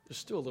There's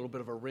still a little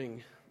bit of a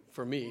ring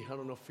for me. I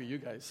don't know for you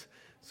guys.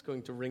 It's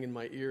going to ring in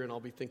my ear, and I'll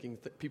be thinking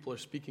that people are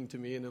speaking to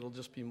me, and it'll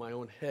just be my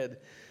own head.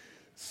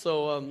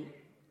 So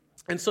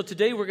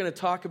today we're going to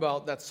talk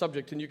about that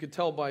subject, and you can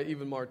tell by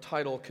even our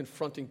title,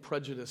 Confronting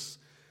Prejudice.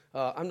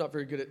 I'm not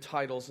very good at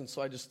titles, and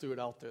so I just threw it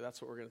out there.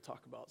 That's what we're going to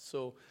talk about.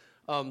 So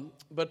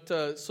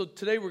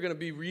today we're going to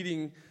be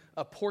reading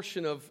a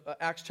portion of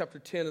Acts chapter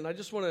 10, and I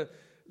just want to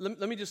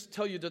let me just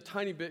tell you a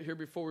tiny bit here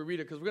before we read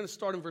it, because we're going to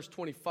start in verse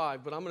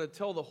 25, but I'm going to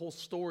tell the whole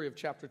story of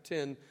chapter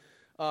 10.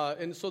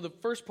 And so the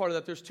first part of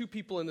that, there's two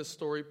people in this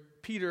story,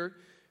 Peter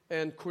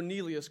and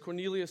Cornelius.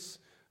 Cornelius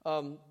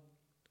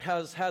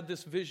has had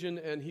this vision,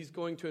 and he's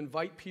going to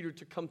invite Peter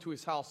to come to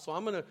his house. So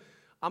I'm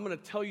going to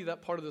tell you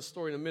that part of the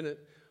story in a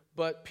minute.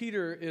 But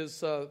Peter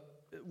is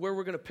where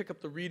we're going to pick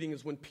up the reading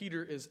is when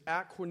Peter is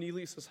at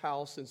Cornelius'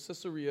 house in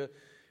Caesarea,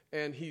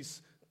 and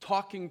he's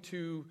talking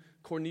to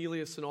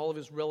Cornelius and all of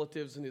his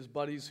relatives and his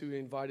buddies who he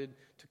invited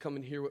to come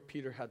and hear what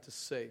Peter had to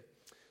say.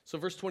 So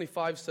verse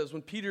 25 says,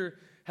 when Peter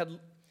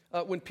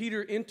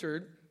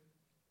entered,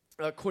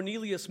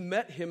 Cornelius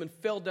met him and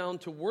fell down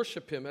to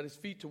worship him, at his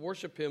feet to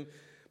worship him.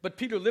 But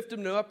Peter lifted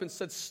him up and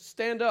said,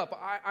 "Stand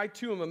up, I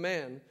too am a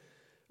man."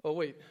 Oh,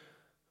 wait.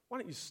 Why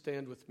don't you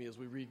stand with me as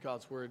we read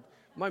God's word?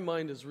 My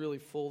mind is really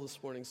full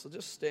this morning, so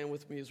just stand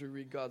with me as we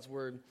read God's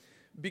word.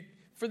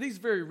 For these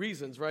very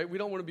reasons, right? We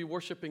don't want to be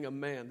worshiping a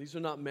man. These are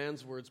not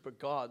man's words, but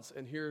God's.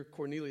 And here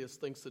Cornelius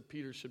thinks that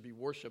Peter should be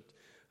worshiped.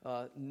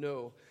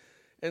 No.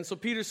 And so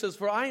Peter says,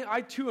 "For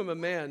I too am a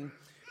man."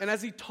 And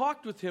as he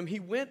talked with him,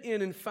 he went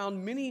in and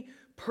found many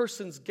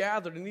persons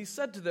gathered. And he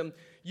said to them,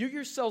 "You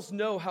yourselves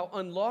know how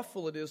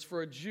unlawful it is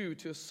for a Jew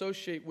to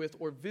associate with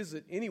or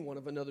visit anyone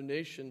of another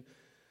nation.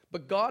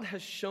 But God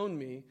has shown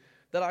me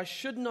that I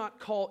should not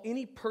call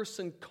any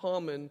person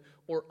common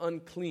or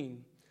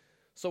unclean.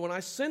 So when I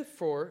was sent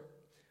for,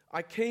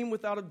 I came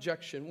without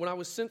objection.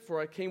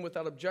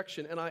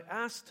 And I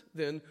asked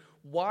then,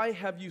 'Why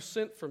have you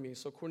sent for me?'"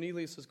 So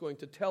Cornelius is going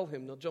to tell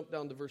him. Now jump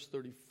down to verse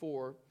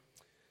 34.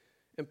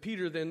 And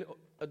Peter then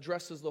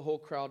addresses the whole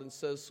crowd and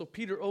says, "So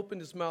Peter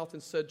opened his mouth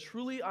and said,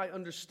 'Truly I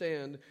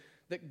understand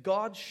that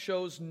God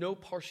shows no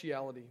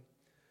partiality.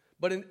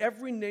 But in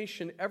every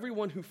nation,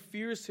 everyone who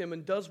fears him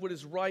and does what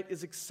is right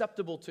is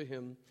acceptable to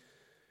him.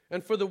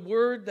 And for the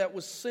word that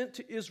was sent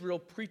to Israel,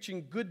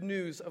 preaching good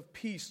news of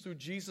peace through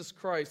Jesus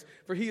Christ,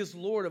 for he is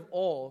Lord of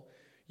all.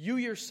 You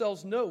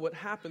yourselves know what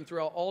happened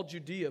throughout all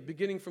Judea,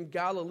 beginning from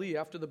Galilee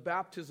after the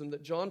baptism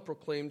that John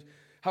proclaimed,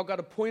 how God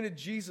appointed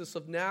Jesus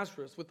of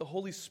Nazareth with the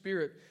Holy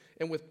Spirit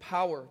and with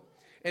power.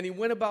 And he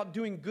went about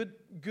doing good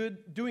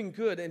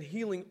and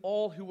healing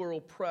all who were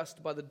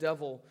oppressed by the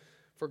devil,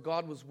 for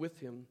God was with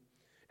him.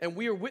 And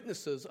we are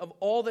witnesses of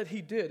all that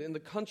he did in the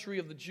country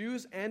of the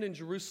Jews and in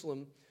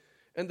Jerusalem.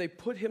 And they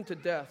put him to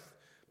death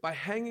by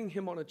hanging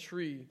him on a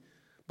tree.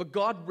 But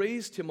God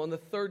raised him on the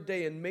third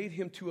day and made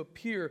him to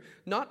appear,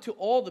 not to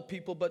all the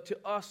people, but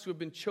to us who have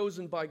been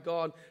chosen by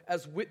God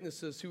as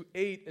witnesses, who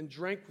ate and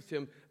drank with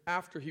him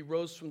after he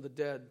rose from the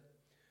dead.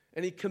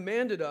 And he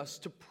commanded us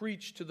to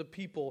preach to the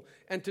people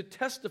and to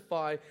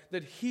testify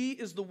that he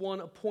is the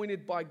one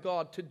appointed by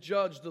God to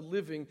judge the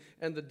living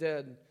and the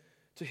dead.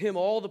 To him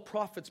all the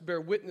prophets bear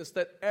witness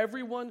that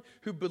everyone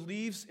who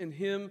believes in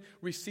him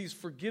receives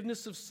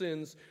forgiveness of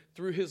sins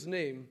through his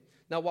name."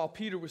 Now while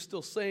Peter was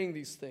still saying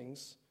these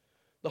things,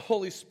 the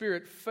Holy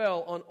Spirit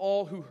fell on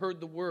all who heard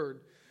the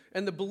word.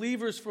 And the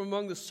believers from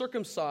among the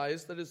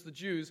circumcised, that is the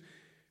Jews,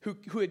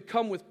 who had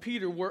come with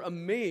Peter were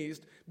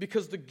amazed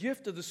because the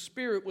gift of the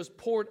Spirit was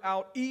poured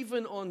out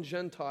even on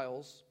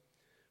Gentiles.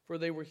 For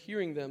they were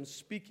hearing them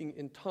speaking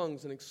in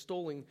tongues and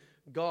extolling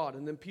God.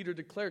 And then Peter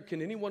declared,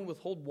 "Can anyone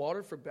withhold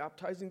water for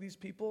baptizing these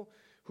people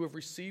who have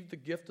received the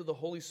gift of the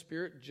Holy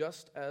Spirit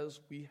just as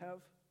we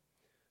have?"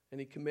 And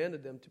he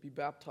commanded them to be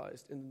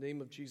baptized in the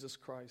name of Jesus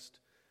Christ.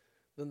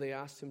 Then they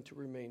asked him to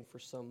remain for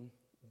some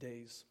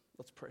days.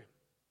 Let's pray.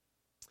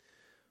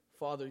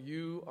 Father,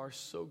 you are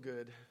so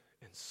good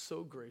and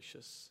so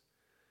gracious.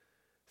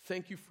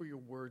 Thank you for your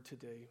word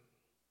today.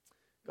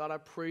 God, I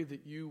pray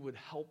that you would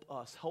help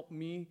us, help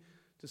me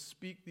to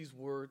speak these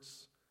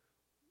words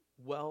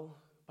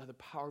well by the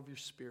power of your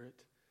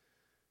Spirit.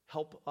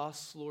 Help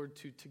us, Lord,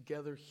 to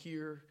together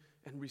hear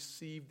and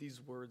receive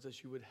these words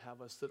as you would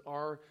have us, that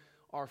our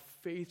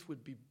faith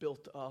would be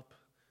built up,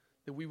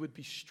 that we would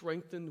be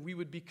strengthened, we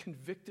would be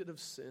convicted of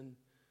sin,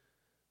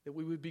 that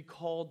we would be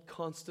called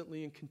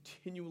constantly and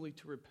continually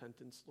to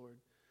repentance, Lord,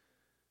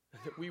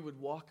 and that we would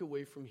walk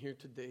away from here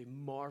today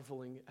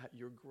marveling at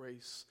your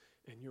grace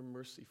and your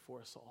mercy for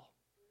us all.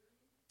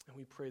 And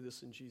we pray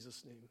this in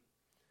Jesus' name.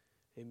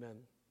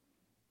 Amen.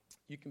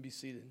 You can be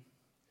seated.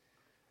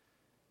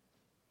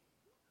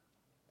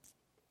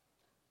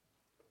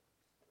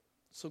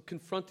 So,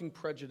 confronting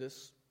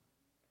prejudice.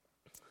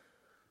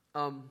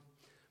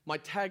 My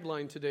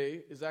tagline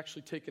today is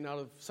actually taken out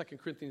of 2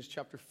 Corinthians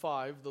chapter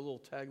 5, the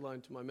little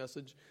tagline to my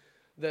message,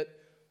 that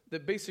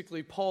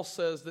basically Paul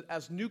says that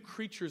as new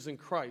creatures in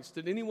Christ,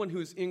 that anyone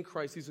who is in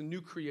Christ, he's a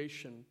new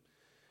creation.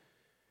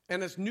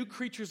 And as new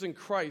creatures in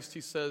Christ,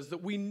 he says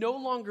that we no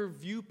longer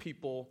view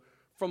people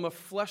from a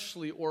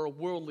fleshly or a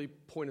worldly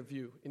point of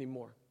view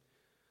anymore.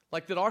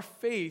 Like that our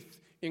faith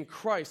in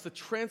Christ, the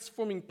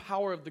transforming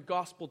power of the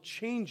gospel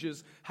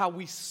changes how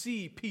we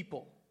see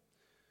people.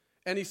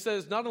 And he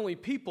says not only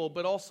people,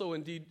 but also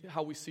indeed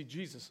how we see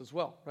Jesus as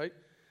well, right?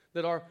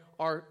 That our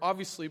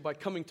obviously by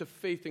coming to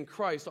faith in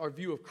Christ, our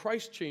view of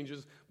Christ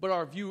changes, but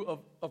our view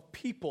of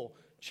people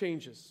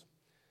changes.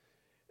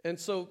 And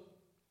so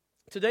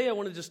today I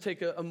want to just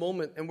take a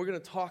moment and we're going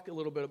to talk a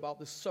little bit about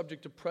this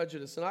subject of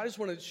prejudice. And I just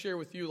want to share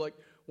with you like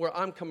where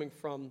I'm coming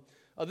from.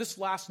 This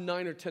last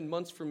 9 or 10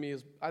 months for me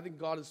is, I think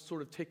God has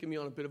sort of taken me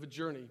on a bit of a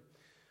journey.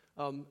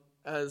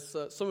 As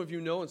some of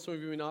you know and some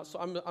of you may not, so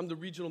I'm the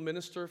regional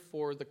minister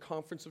for the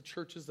conference of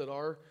churches that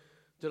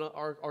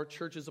our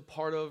church is a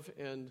part of,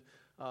 and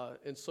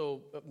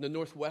so the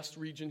Northwest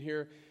region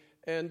here.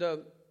 And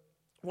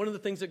one of the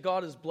things that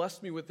God has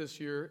blessed me with this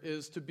year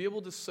is to be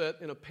able to sit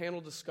in a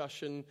panel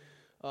discussion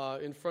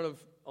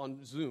on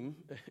Zoom,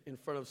 in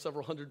front of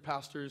several hundred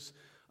pastors,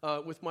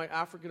 with my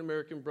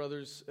African-American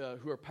brothers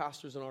who are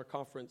pastors in our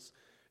conference.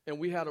 And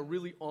we had a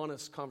really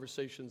honest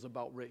conversations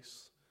about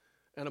race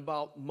and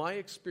about my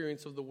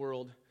experience of the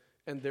world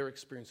and their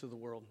experience of the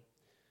world.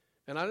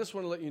 And I just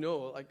want to let you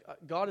know, like,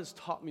 God has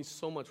taught me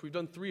so much. We've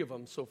done 3 of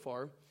them so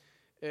far,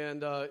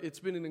 and it's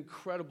been an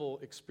incredible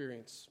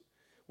experience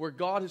where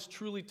God has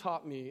truly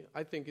taught me,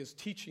 I think is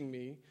teaching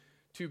me,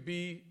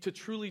 to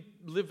truly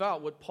live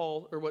out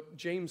what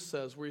James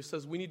says, where he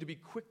says we need to be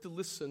quick to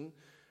listen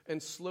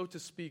and slow to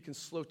speak and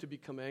slow to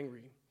become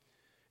angry.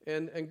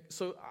 And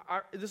so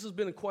this has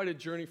been quite a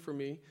journey for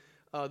me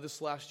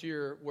this last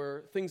year,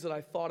 where things that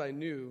I thought I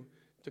knew,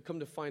 to come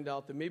to find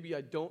out that maybe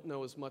I don't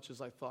know as much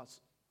as I thought.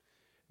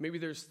 Maybe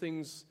there's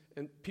things,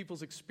 and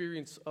people's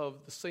experience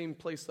of the same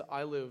place that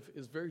I live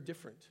is very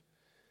different.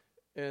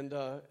 And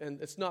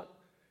it's not,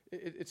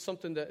 it's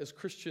something that as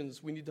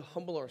Christians we need to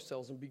humble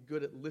ourselves and be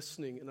good at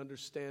listening and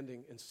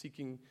understanding and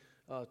seeking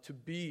to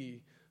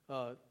be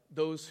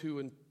those who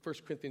in 1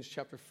 Corinthians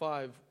chapter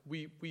 5,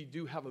 we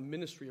do have a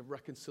ministry of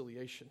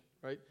reconciliation,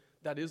 right?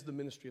 That is the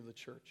ministry of the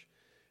church.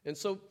 And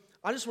so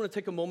I just want to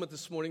take a moment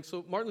this morning.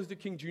 So Martin Luther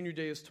King Jr.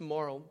 Day is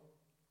tomorrow.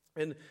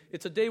 And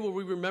it's a day where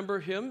we remember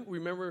him,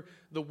 remember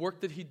the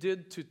work that he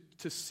did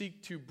to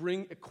seek to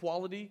bring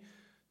equality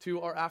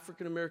to our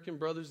African-American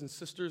brothers and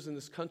sisters in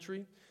this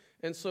country.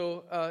 And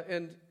so,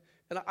 and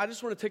I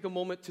just want to take a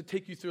moment to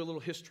take you through a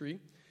little history.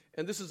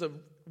 And this is a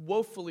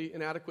woefully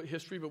inadequate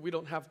history, but we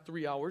don't have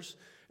 3 hours.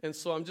 And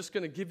so I'm just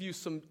going to give you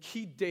some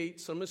key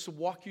dates. I'm just going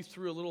to walk you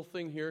through a little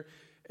thing here.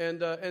 And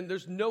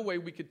there's no way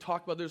we could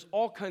talk about. There's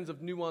all kinds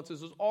of nuances.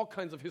 There's all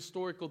kinds of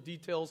historical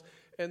details.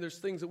 And there's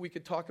things that we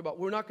could talk about.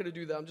 We're not going to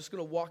do that. I'm just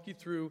going to walk you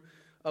through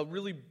a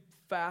really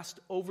fast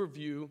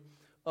overview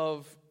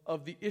of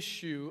the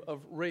issue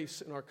of race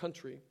in our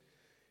country.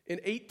 In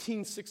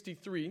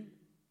 1863,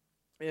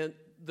 and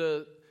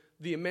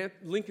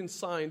Lincoln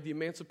signed the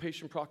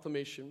Emancipation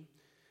Proclamation,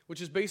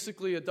 which is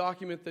basically a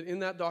document that in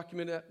that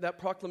document, that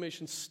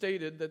proclamation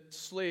stated that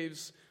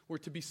slaves were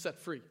to be set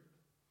free.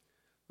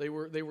 They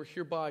were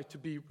hereby to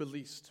be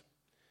released.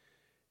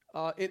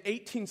 In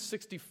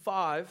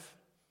 1865,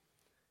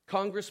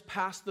 Congress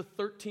passed the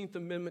 13th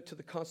Amendment to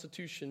the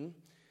Constitution,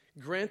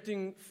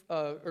 granting,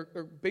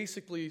 or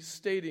basically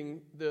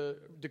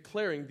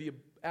declaring the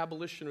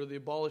abolition or the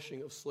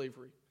abolishing of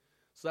slavery.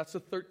 So that's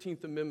the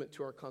 13th Amendment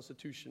to our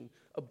Constitution,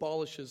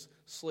 abolishes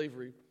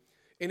slavery.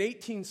 In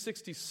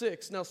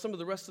 1866, now some of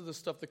the rest of the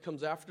stuff that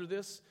comes after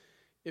this,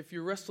 if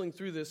you're wrestling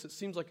through this, it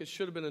seems like it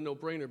should have been a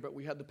no-brainer, but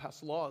we had to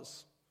pass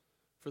laws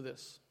for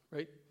this,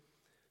 right?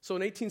 So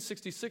in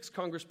 1866,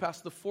 Congress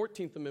passed the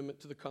 14th Amendment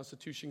to the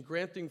Constitution,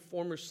 granting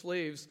former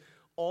slaves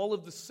all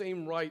of the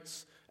same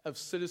rights of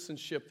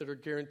citizenship that are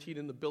guaranteed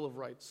in the Bill of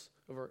Rights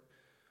of our.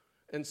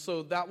 And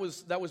so that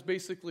was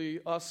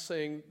basically us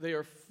saying they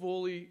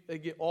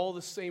get all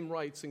the same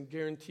rights and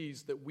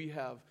guarantees that we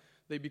have.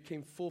 They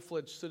became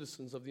full-fledged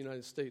citizens of the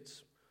United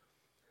States.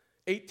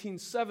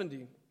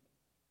 1870,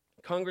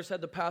 Congress had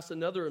to pass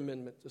another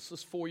amendment. This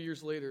was 4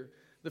 years later,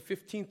 the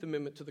 15th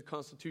Amendment to the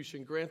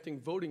Constitution,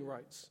 granting voting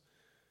rights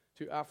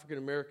to African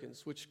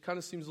Americans, which kind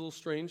of seems a little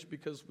strange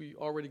because we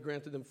already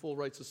granted them full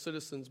rights as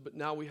citizens, but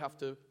now we have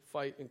to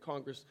fight in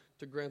Congress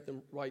to grant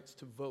them rights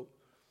to vote.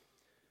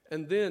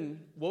 And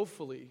then,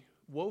 woefully,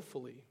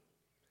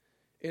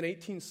 in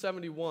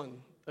 1871,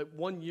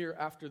 1 year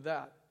after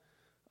that,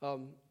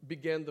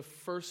 began the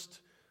first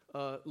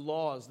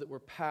laws that were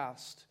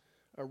passed,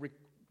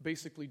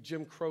 basically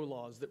Jim Crow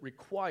laws that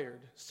required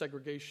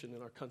segregation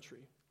in our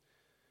country.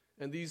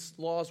 And these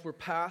laws were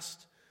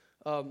passed.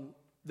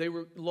 They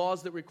were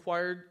laws that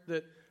required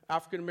that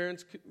African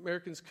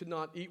Americans could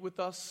not eat with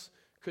us,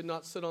 could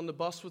not sit on the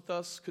bus with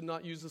us, could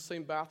not use the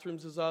same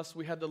bathrooms as us.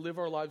 We had to live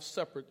our lives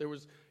separate.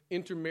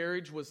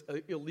 Intermarriage was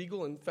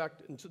illegal, in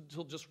fact,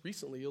 until just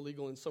recently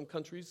illegal in some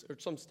countries, or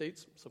some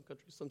states.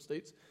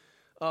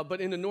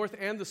 But in the North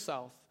and the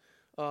South,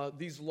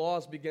 these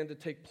laws began to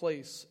take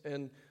place,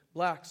 and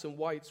blacks and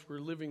whites were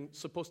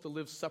supposed to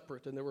live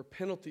separate, and there were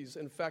penalties.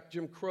 In fact,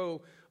 Jim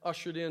Crow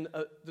ushered in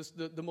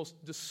the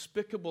most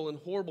despicable and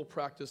horrible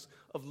practice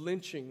of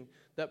lynching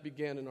that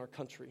began in our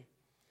country.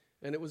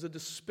 And it was a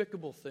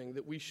despicable thing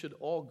that we should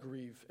all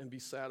grieve and be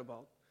sad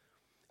about.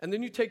 And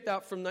then you take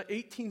that from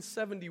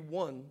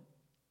 1871,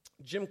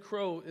 Jim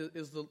Crow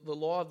is the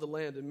law of the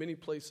land in many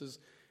places.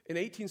 In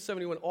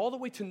 1871, all the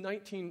way to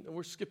and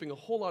we're skipping a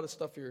whole lot of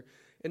stuff here.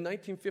 In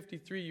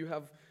 1953, you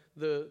have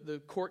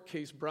the court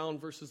case, Brown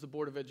versus the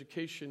Board of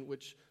Education,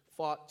 which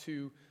fought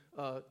to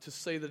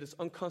say that it's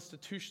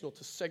unconstitutional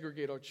to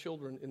segregate our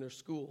children in their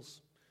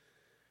schools.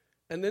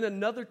 And then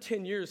another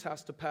 10 years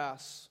has to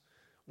pass,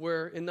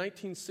 where in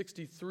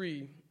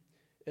 1963,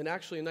 and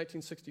actually in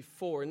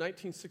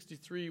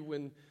 1963,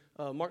 when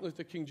Martin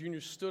Luther King Jr.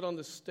 stood on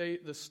the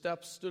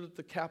steps, stood at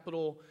the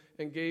Capitol,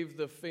 and gave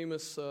the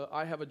famous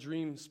I Have a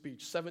Dream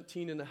speech,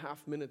 17 and a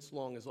half minutes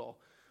long is all.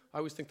 I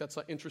always think that's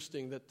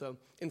interesting that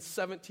in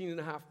 17 and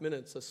a half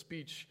minutes, a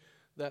speech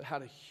that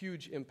had a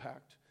huge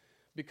impact,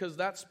 because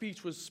that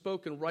speech was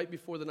spoken right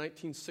before the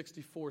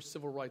 1964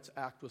 Civil Rights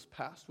Act was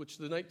passed, which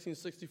the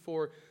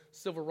 1964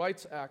 Civil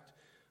Rights Act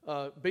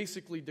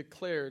basically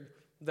declared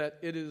that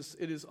it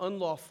is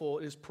unlawful,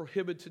 it is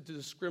prohibited to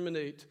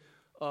discriminate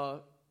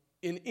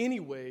in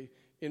any way,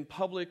 in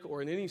public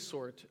or in any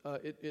sort.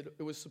 It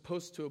was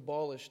supposed to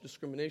abolish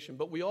discrimination.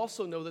 But we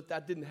also know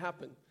that didn't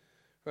happen,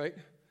 right?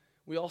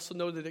 We also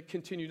know that it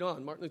continued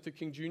on. Martin Luther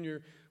King Jr.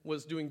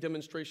 was doing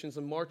demonstrations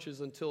and marches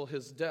until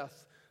his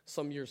death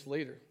some years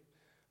later,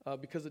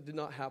 because it did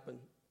not happen.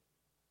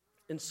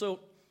 And so,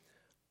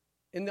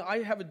 in the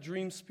I Have a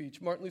Dream speech,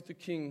 Martin Luther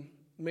King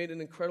made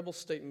an incredible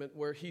statement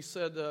where he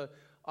said,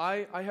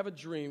 I have a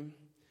dream.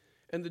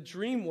 And the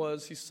dream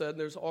was, he said, and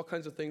there's all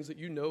kinds of things that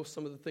you know,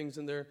 some of the things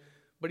in there,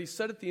 but he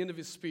said at the end of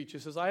his speech, he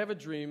says, I have a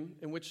dream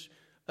in which,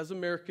 as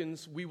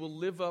Americans, we will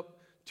live up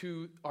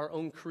to our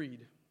own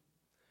creed.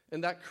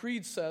 And that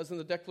creed says, in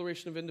the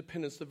Declaration of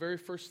Independence, the very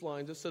first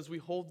lines, it says, we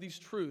hold these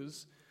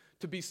truths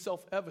to be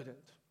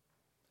self-evident,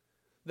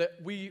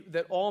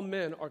 that all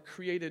men are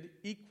created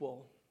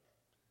equal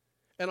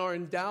and are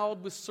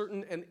endowed with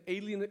certain and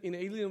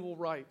inalienable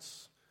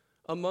rights.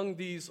 Among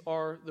these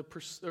are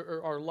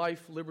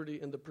life, liberty,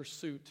 and the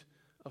pursuit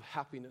of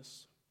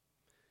happiness.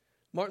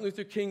 Martin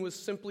Luther King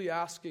was simply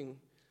asking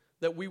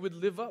that we would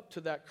live up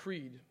to that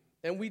creed,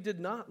 and we did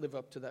not live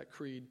up to that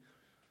creed.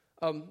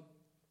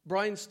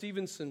 Brian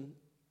Stevenson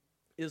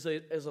is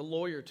a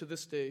lawyer to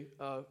this day.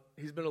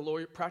 He's been a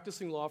lawyer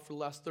practicing law for the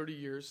last 30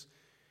 years.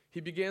 He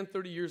began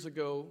 30 years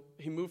ago.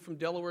 He moved from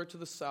Delaware to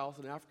the South,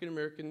 an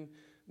African-American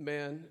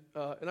man.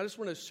 And I just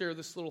want to share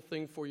this little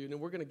thing for you. And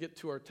we're going to get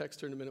to our text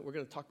here in a minute. We're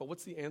going to talk about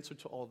what's the answer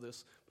to all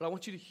this. But I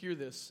want you to hear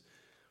this.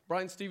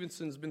 Brian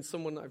Stevenson's been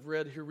someone I've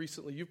read here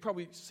recently. You've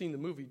probably seen the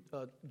movie,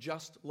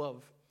 Just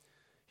Love.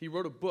 He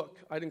wrote a book.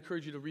 I'd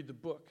encourage you to read the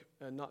book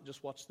and not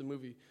just watch the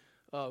movie.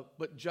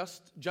 But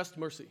Just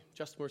Mercy.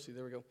 Just Mercy,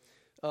 there we go.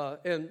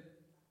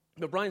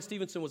 But Brian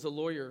Stevenson was a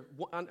lawyer.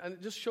 And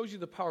it just shows you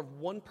the power of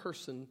one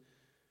person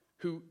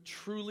who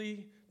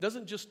truly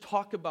doesn't just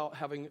talk about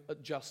having a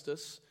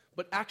justice,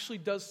 but actually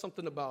does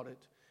something about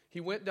it. He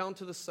went down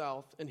to the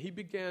South, and he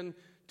began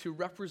to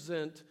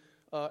represent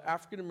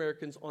African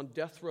Americans on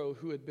death row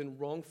who had been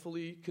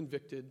wrongfully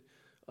convicted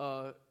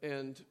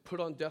and put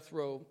on death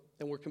row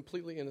and were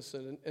completely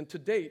innocent. And to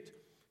date,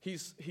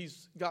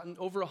 he's gotten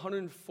over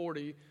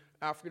 140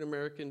 African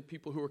American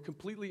people who are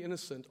completely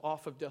innocent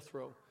off of death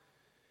row.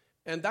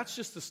 And that's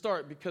just the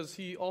start, because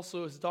he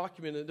also has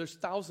documented, there's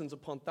thousands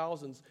upon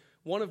thousands,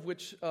 one of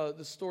which,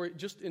 the story,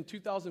 just in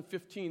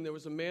 2015, there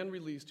was a man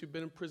released who'd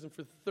been in prison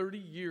for 30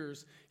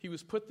 years. He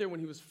was put there when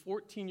he was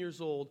 14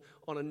 years old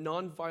on a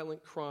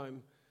nonviolent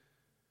crime.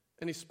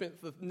 And he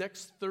spent the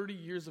next 30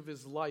 years of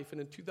his life,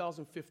 and in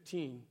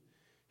 2015,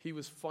 he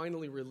was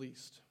finally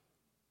released.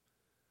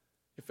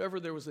 If ever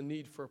there was a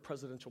need for a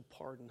presidential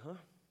pardon, huh?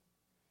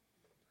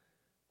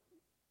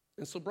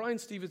 And so Brian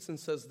Stevenson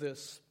says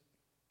this.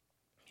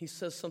 He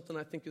says something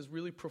I think is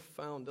really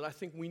profound that I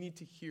think we need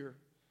to hear.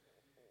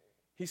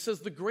 He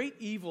says the great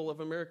evil of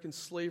American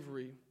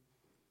slavery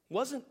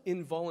wasn't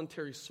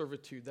involuntary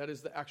servitude, that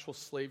is the actual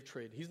slave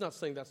trade. He's not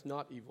saying that's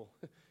not evil.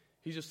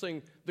 He's just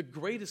saying the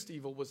greatest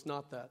evil was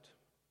not that.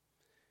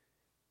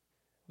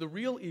 The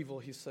real evil,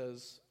 he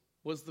says,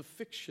 was the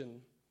fiction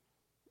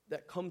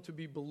that come to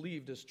be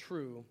believed as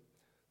true,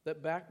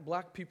 that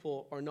black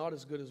people are not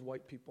as good as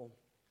white people,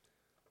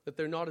 that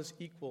they're not as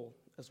equal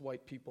as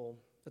white people,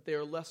 that they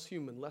are less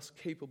human, less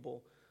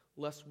capable,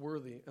 less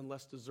worthy, and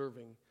less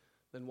deserving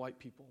than white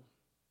people.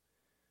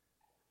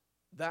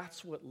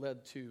 That's what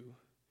led to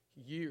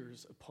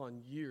years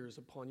upon years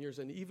upon years,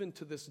 and even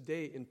to this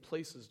day in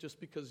places, just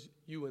because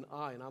you and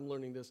I'm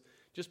learning this,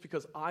 just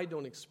because I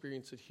don't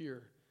experience it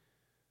here,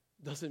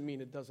 doesn't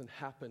mean it doesn't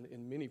happen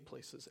in many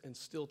places, and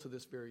still to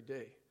this very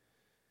day.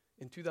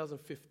 In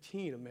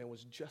 2015, a man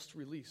was just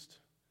released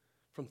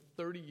from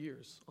 30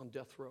 years on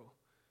death row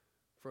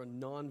for a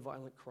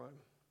nonviolent crime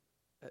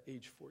at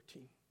age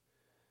 14.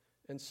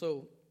 And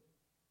so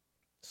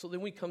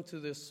then we come to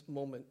this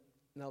moment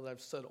now that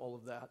I've said all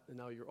of that, and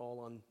now you're all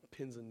on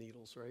pins and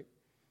needles, right?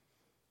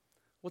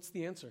 What's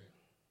the answer?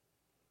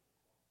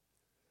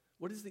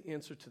 What is the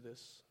answer to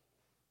this?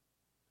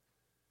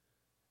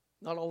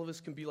 Not all of us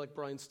can be like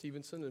Brian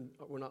Stevenson, and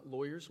we're not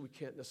lawyers. We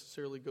can't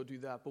necessarily go do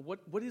that. But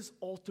what is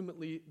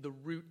ultimately the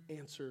root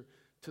answer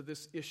to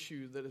this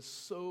issue that has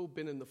so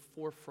been in the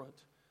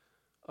forefront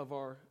of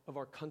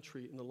our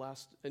country in the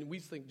last, and we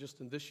think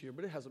just in this year,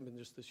 but it hasn't been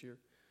just this year.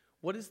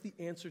 What is the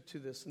answer to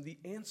this? And the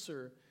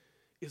answer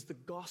is the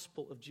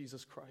gospel of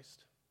Jesus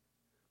Christ.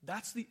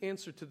 That's the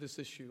answer to this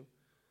issue.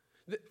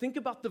 Think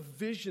about the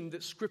vision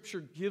that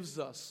Scripture gives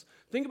us.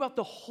 Think about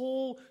the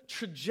whole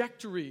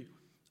trajectory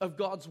of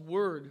God's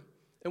Word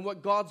and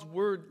what God's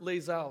Word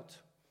lays out.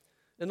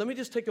 And let me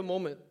just take a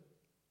moment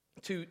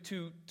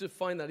to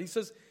define that. He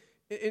says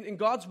in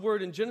God's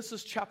Word in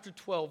Genesis chapter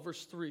 12,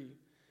 verse 3,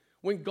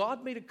 when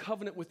God made a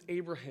covenant with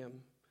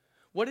Abraham,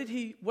 what did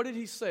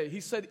he say? He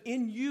said,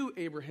 in you,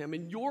 Abraham,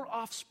 in your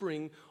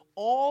offspring,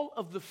 all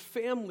of the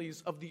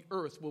families of the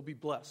earth will be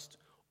blessed.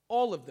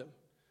 All of them.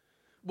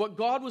 What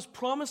God was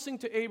promising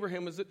to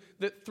Abraham is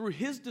that through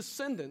his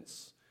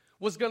descendants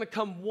was going to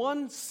come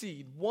one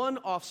seed, one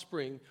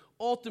offspring,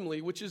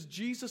 ultimately, which is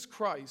Jesus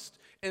Christ.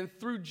 And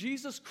through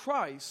Jesus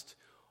Christ,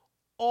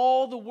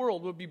 all the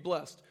world will be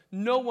blessed.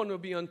 No one will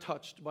be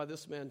untouched by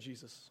this man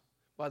Jesus,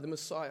 by the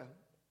Messiah.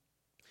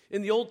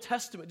 In the Old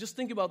Testament, just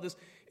think about this.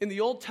 In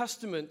the Old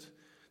Testament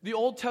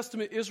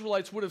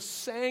Israelites would have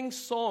sang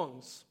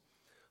songs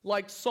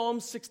like Psalm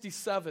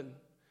 67.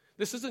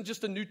 This isn't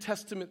just a New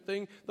Testament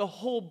thing. The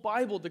whole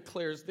Bible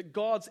declares that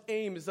God's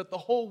aim is that the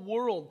whole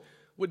world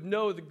would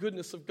know the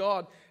goodness of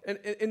God. And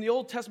in the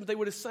Old Testament, they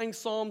would have sang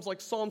psalms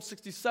like Psalm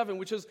 67,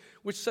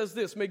 which says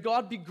this, may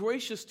God be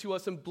gracious to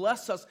us and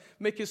bless us,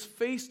 make his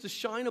face to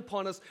shine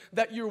upon us,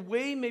 that your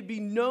way may be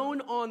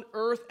known on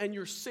earth and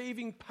your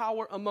saving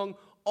power among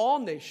all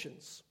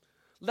nations.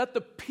 Let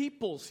the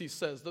peoples, he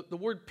says, the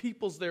word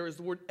peoples there is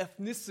the word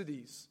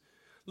ethnicities.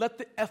 Let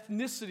the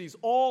ethnicities,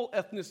 all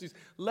ethnicities,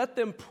 let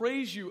them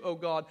praise you, O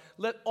God.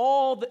 Let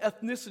all the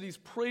ethnicities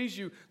praise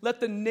you. Let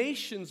the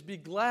nations be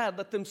glad.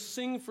 Let them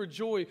sing for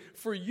joy.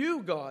 For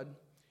you, God,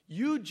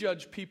 you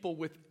judge people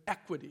with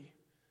equity.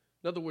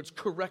 In other words,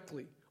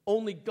 correctly.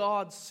 Only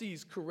God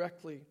sees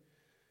correctly.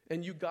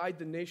 And you guide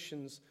the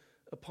nations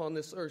upon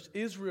this earth.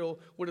 Israel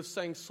would have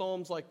sang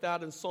psalms like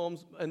that and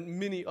Psalms and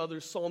many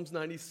others, Psalms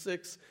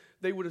 96.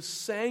 They would have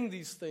sang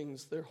these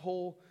things their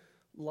whole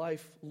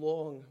life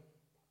long.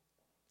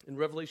 In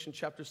Revelation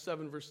chapter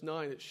 7, verse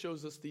 9, it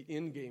shows us the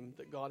end game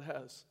that God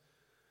has.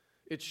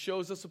 It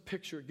shows us a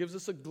picture. It gives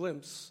us a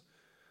glimpse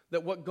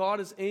that what God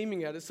is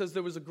aiming at. It says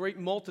there was a great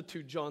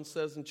multitude, John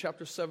says in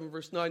chapter 7,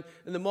 verse 9,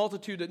 and the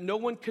multitude that no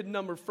one could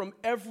number from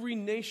every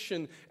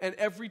nation and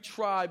every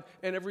tribe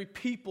and every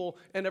people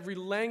and every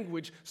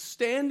language,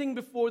 standing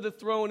before the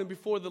throne and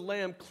before the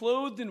Lamb,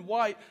 clothed in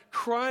white,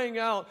 crying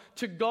out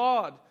to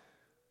God.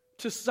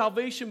 To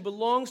salvation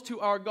belongs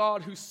to our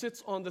God who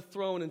sits on the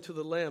throne and to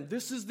the Lamb.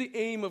 This is the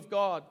aim of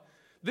God.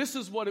 This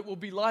is what it will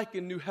be like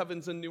in new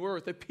heavens and new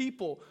earth. A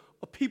people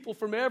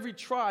from every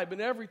tribe and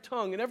every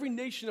tongue and every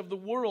nation of the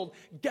world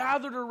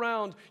gathered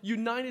around,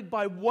 united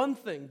by one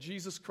thing,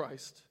 Jesus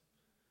Christ.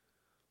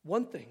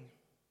 One thing.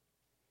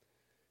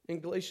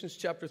 In Galatians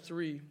chapter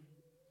 3,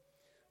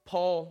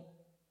 Paul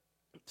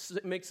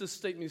makes this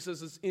statement. He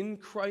says, it's in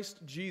Christ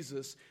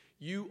Jesus,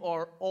 you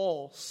are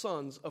all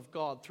sons of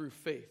God through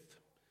faith.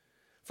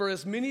 For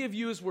as many of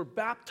you as were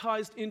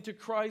baptized into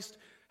Christ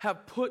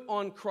have put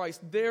on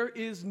Christ. There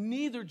is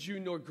neither Jew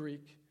nor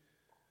Greek.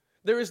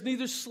 There is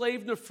neither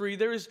slave nor free.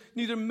 There is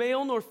neither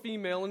male nor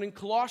female. And in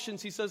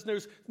Colossians, he says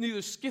there's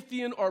neither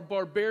Scythian or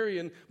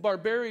barbarian.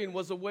 Barbarian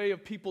was a way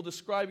of people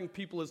describing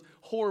people as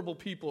horrible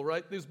people,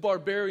 right? There's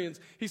barbarians.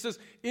 He says,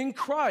 in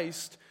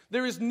Christ,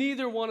 there is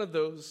neither one of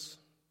those.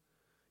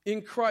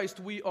 In Christ,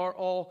 we are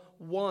all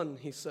one,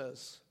 he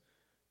says,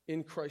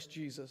 in Christ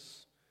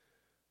Jesus.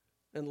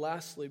 And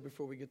lastly,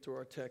 before we get to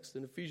our text,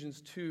 in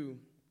Ephesians 2,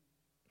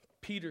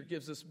 Peter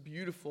gives this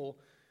beautiful,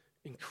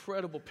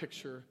 incredible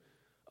picture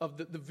of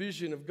the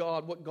vision of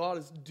God, what God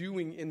is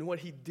doing and what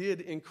he did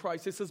in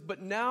Christ. It says,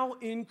 but now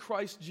in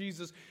Christ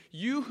Jesus,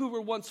 you who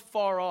were once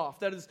far off,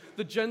 that is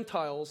the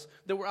Gentiles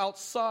that were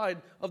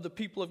outside of the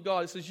people of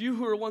God. It says, you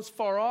who were once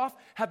far off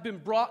have been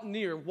brought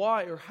near.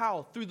 Why or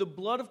how? Through the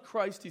blood of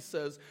Christ, he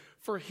says,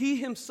 for he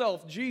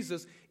himself,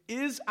 Jesus,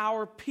 is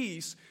our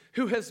peace,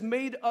 who has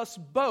made us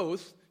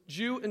both,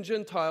 Jew and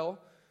Gentile,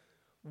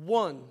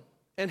 one,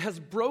 and has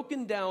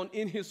broken down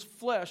in his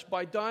flesh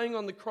by dying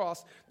on the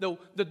cross the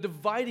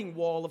dividing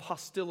wall of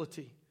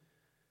hostility.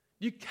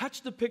 You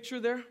catch the picture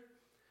there?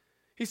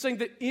 He's saying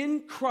that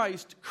in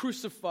Christ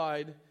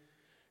crucified,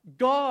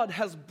 God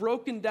has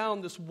broken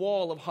down this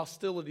wall of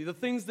hostility, the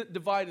things that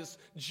divide us,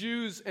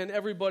 Jews and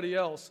everybody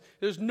else.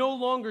 There's no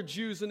longer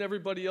Jews and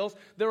everybody else.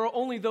 There are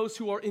only those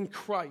who are in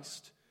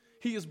Christ.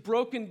 He has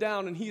broken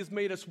down and he has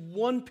made us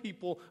one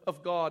people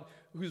of God,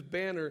 whose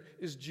banner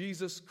is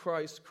Jesus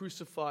Christ,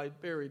 crucified,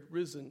 buried,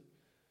 risen,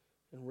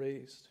 and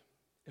raised,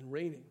 and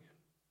reigning.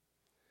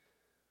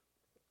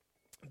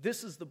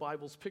 This is the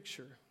Bible's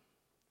picture.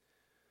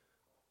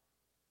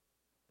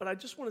 But I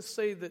just want to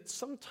say that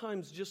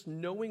sometimes just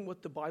knowing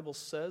what the Bible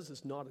says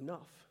is not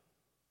enough,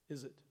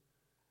 is it?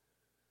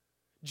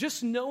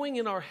 Just knowing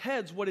in our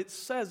heads what it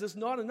says is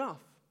not enough.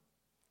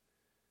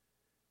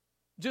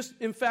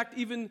 In fact,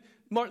 even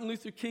Martin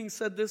Luther King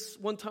said this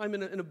one time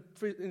in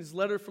his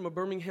letter from a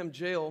Birmingham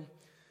jail,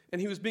 and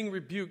he was being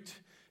rebuked,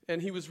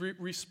 and he was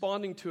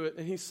responding to it,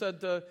 and he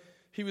said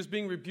he was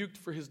being rebuked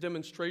for his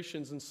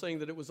demonstrations and saying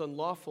that it was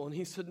unlawful. And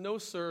he said, "No,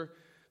 sir,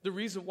 the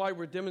reason why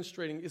we're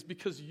demonstrating is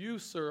because you,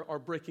 sir, are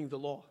breaking the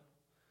law.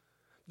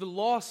 The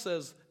law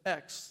says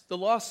X. The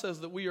law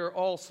says that we are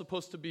all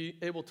supposed to be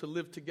able to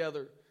live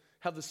together,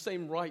 have the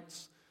same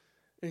rights."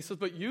 And he says,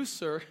 "But you,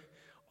 sir,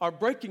 are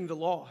breaking the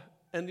law.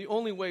 And the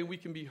only way we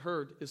can be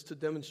heard is to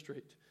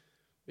demonstrate,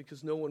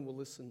 because no one will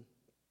listen."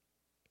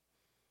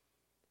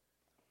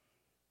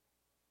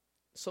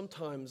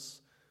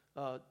 Sometimes,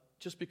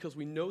 just because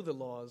we know the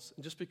laws,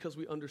 and just because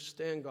we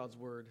understand God's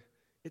word,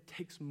 it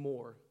takes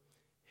more.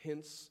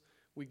 Hence,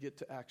 we get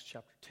to Acts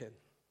chapter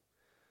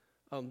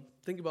 10.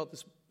 Think about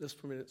this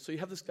for a minute. So you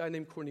have this guy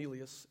named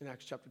Cornelius in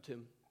Acts chapter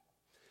 10.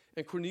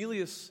 And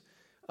Cornelius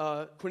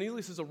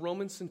is a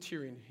Roman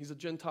centurion. He's a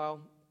Gentile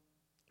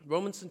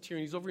Roman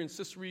centurion. He's over in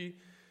Caesarea,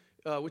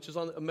 which is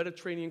on a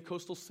Mediterranean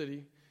coastal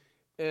city.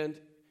 And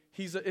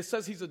it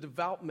says he's a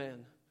devout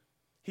man.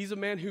 He's a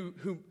man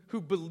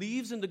who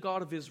believes in the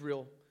God of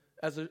Israel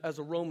as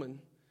a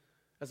Roman,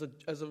 as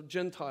a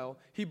Gentile.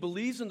 He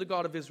believes in the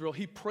God of Israel.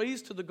 He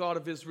prays to the God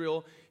of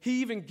Israel.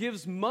 He even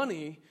gives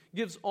money,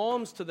 gives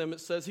alms to them, it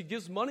says. He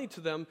gives money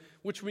to them,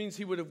 which means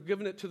he would have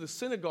given it to the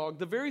synagogue,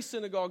 the very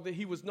synagogue that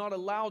he was not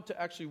allowed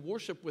to actually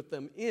worship with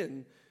them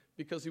in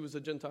because he was a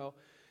Gentile.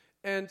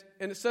 And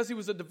it says he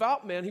was a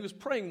devout man. He was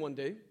praying one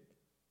day.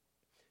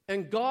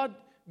 And God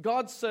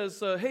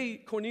says, "Hey,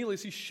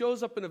 Cornelius," he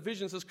shows up in a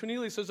vision and says,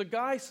 "Cornelius, there's a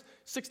guy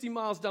 60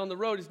 miles down the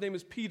road. His name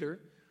is Peter.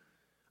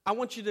 I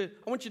want you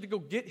to go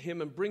get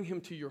him and bring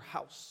him to your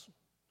house."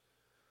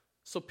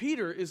 So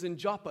Peter is in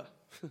Joppa.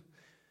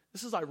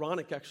 This is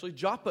ironic, actually.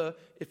 Joppa,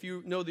 if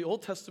you know the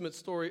Old Testament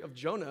story of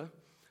Jonah,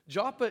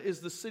 Joppa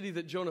is the city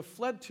that Jonah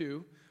fled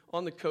to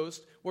on the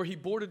coast, where he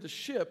boarded a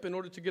ship in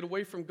order to get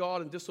away from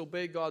God and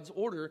disobey God's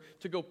order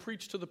to go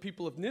preach to the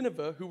people of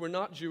Nineveh who were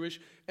not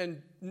Jewish.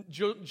 And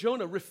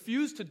Jonah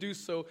refused to do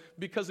so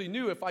because he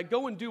knew, if I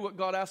go and do what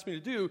God asked me to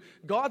do,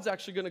 God's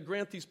actually going to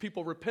grant these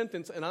people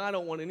repentance, and I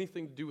don't want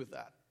anything to do with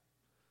that.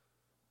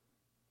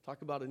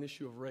 Talk about an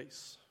issue of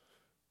race,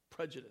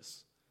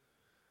 prejudice.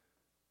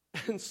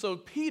 And so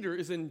Peter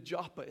is in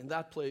Joppa, in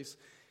that place,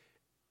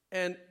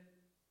 and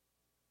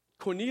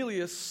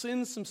Cornelius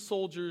sends some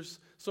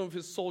of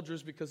his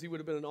soldiers, because he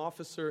would have been an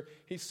officer.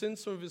 He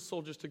sends some of his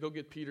soldiers to go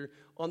get Peter.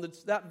 On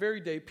that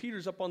very day,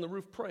 Peter's up on the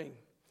roof praying.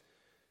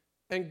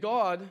 And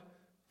God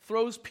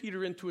throws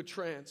Peter into a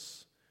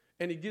trance,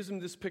 and he gives him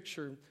this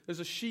picture. There's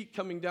a sheet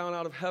coming down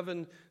out of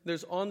heaven.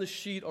 There's on the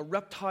sheet are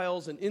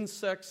reptiles and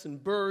insects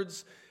and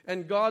birds.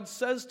 And God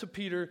says to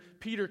Peter,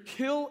 "Peter,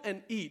 kill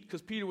and eat,"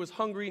 because Peter was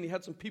hungry and he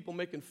had some people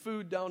making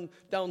food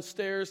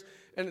downstairs.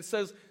 And it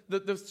says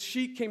that the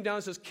sheet came down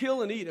and says,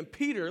 "Kill and eat." And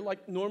Peter,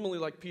 normally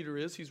like Peter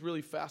is, he's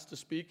really fast to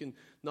speak and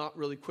not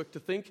really quick to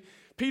think.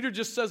 Peter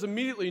just says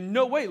immediately,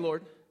 "No way,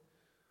 Lord.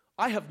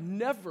 I have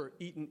never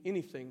eaten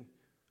anything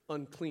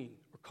unclean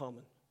or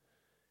common."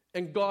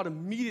 And God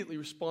immediately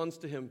responds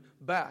to him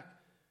back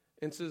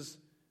and says,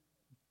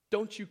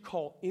 "Don't you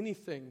call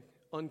anything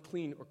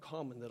unclean or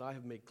common that I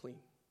have made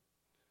clean."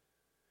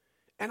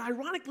 And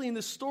ironically, in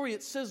this story,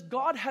 it says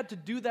God had to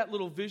do that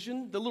little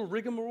vision, the little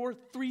rigmarole,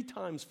 3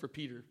 times for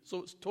Peter.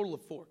 So it's a total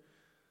of 4.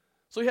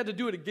 So he had to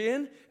do it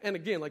again and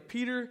again. Like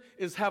Peter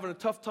is having a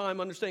tough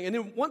time understanding. And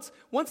then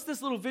once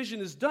this little vision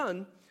is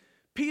done,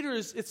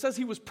 it says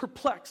he was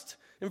perplexed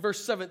in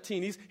verse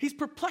 17. He's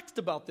perplexed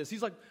about this.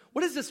 He's like,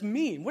 what does this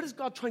mean? What is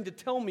God trying to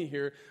tell me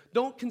here?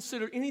 Don't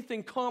consider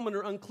anything common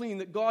or unclean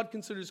that God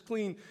considers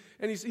clean.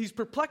 And he's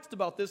perplexed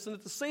about this. And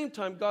at the same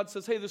time, God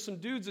says, hey, there's some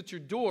dudes at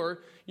your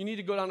door. You need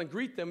to go down and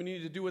greet them, and you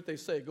need to do what they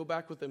say. Go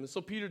back with them. And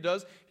so Peter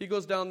does. He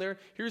goes down there.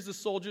 Here's the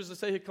soldiers. They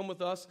say, hey, come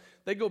with us.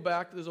 They go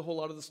back. There's a whole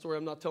lot of the story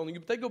I'm not telling you.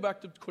 But they go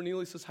back to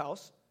Cornelius'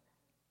 house.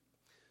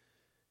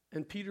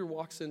 And Peter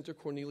walks into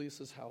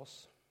Cornelius'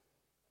 house.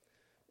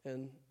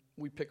 And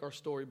we pick our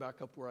story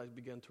back up where I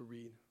began to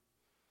read.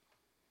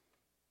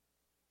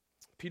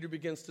 Peter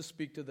begins to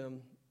speak to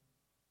them.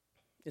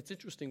 It's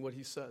interesting what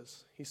he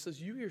says. He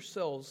says, you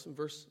yourselves, in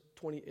verse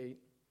 28,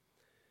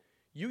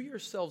 you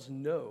yourselves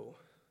know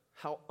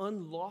how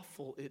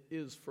unlawful it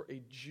is for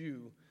a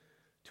Jew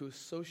to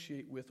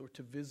associate with or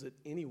to visit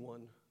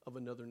anyone of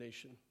another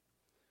nation.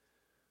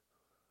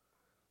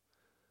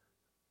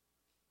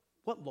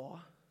 What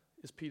law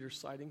is Peter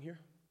citing here?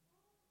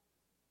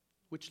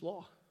 Which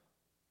law?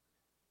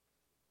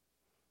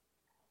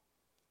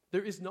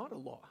 There is not a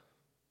law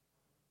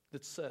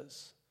that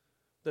says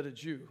that a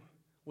Jew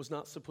was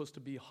not supposed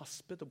to be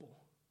hospitable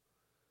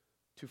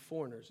to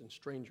foreigners and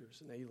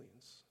strangers and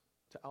aliens,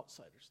 to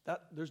outsiders.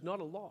 There's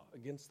not a law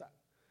against that.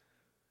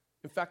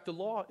 In fact, the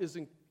law is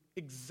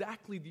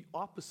exactly the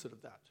opposite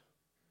of that.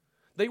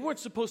 They weren't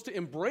supposed to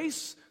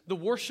embrace the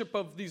worship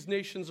of these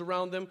nations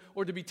around them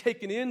or to be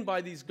taken in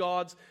by these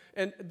gods.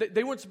 And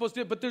they weren't supposed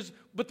to. But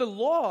the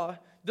law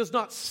does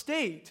not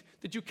state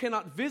that you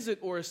cannot visit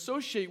or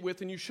associate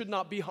with, and you should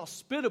not be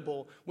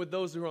hospitable with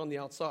those who are on the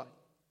outside.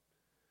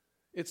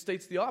 It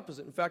states the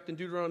opposite. In fact, in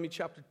Deuteronomy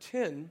chapter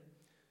 10,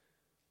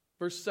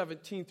 verse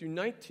 17 through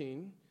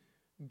 19,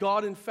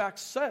 God, in fact,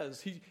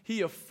 says,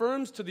 he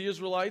affirms to the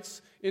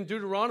Israelites in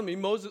Deuteronomy,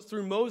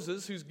 through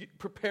Moses, who's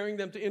preparing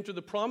them to enter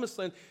the promised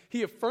land,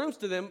 he affirms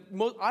to them,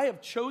 I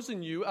have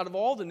chosen you out of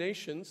all the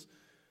nations.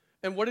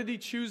 And what did he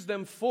choose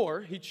them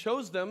for? He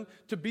chose them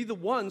to be the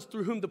ones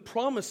through whom the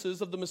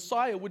promises of the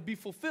Messiah would be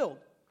fulfilled.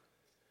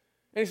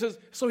 And he says,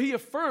 so he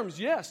affirms,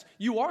 yes,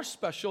 you are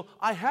special.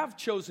 I have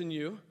chosen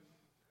you.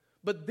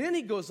 But then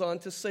he goes on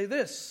to say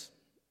this.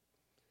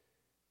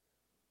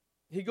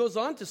 He goes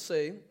on to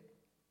say,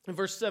 in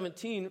verse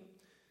 17,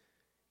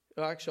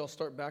 actually I'll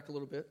start back a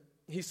little bit.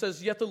 He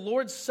says, yet the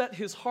Lord set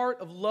his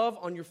heart of love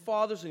on your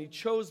fathers, and he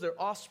chose their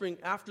offspring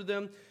after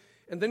them.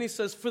 And then he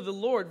says, for the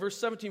Lord, verse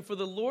 17, for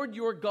the Lord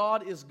your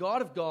God is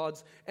God of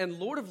gods and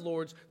Lord of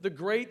lords, the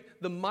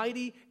great, the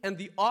mighty, and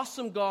the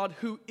awesome God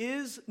who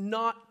is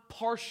not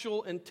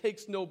partial and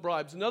takes no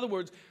bribes. In other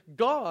words,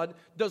 God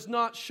does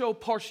not show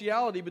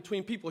partiality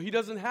between people. He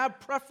doesn't have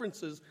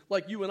preferences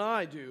like you and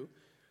I do.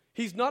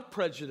 He's not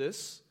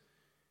prejudiced.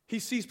 He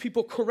sees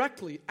people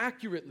correctly,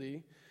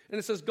 accurately. And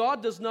it says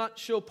God does not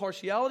show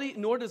partiality,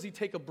 nor does he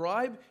take a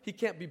bribe. He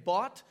can't be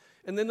bought.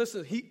 And then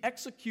listen, he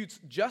executes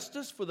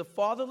justice for the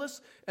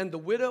fatherless and the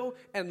widow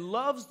and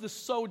loves the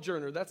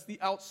sojourner. That's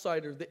the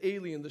outsider, the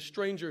alien, the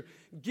stranger,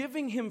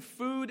 giving him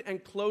food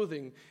and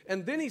clothing.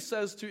 And then he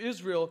says to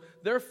Israel,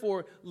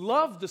 therefore,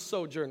 love the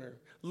sojourner,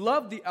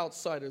 love the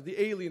outsider, the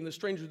alien, the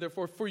stranger.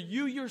 Therefore, for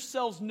you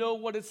yourselves know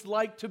what it's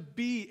like to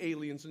be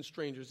aliens and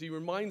strangers. He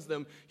reminds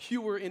them,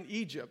 you were in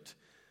Egypt,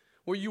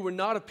 where you were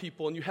not a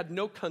people, and you had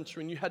no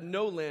country, and you had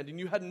no land, and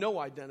you had no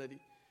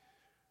identity.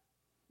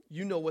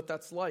 You know what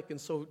that's like.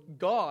 And so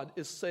God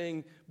is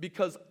saying,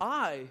 because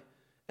I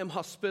am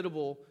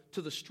hospitable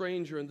to the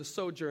stranger and the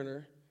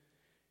sojourner,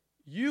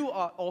 you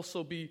ought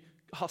also be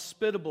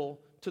hospitable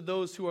to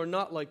those who are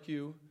not like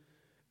you.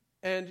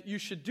 And you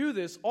should do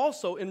this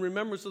also in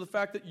remembrance of the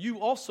fact that you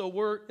also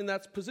were in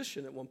that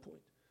position at one point.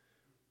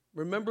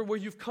 Remember where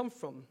you've come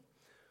from.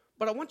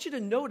 But I want you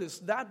to notice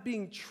that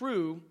being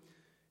true,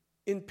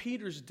 in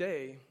Peter's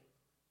day,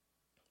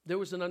 there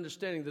was an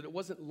understanding that it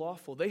wasn't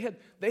lawful. They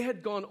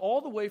had gone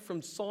all the way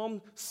from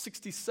Psalm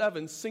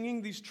 67,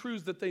 singing these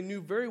truths that they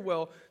knew very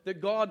well,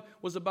 that God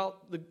was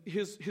about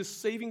his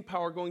saving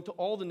power going to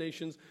all the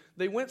nations.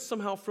 They went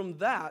somehow from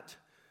that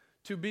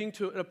to being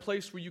to a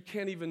place where you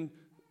can't even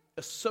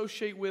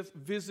associate with,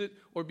 visit,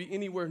 or be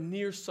anywhere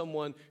near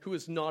someone who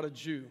is not a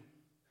Jew.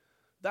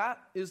 That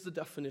is the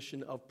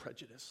definition of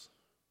prejudice,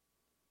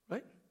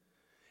 right?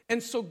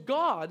 And so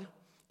God,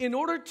 in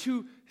order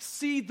to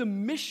see the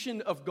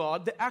mission of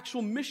God, the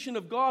actual mission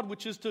of God,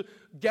 which is to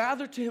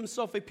gather to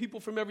himself a people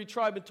from every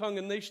tribe and tongue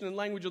and nation and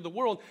language of the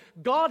world,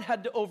 God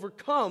had to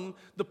overcome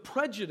the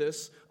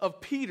prejudice of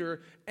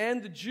Peter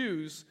and the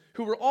Jews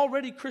who were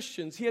already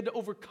Christians. He had to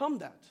overcome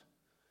that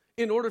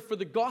in order for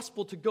the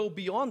gospel to go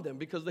beyond them,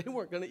 because they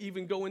weren't going to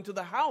even go into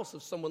the house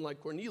of someone like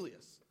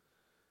Cornelius.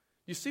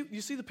 You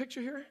see the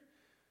picture here?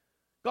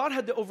 God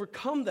had to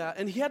overcome that,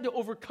 and he had to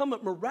overcome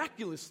it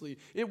miraculously.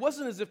 It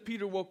wasn't as if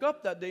Peter woke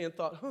up that day and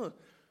thought,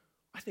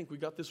 I think we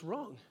got this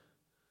wrong.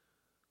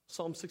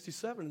 Psalm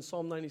 67 and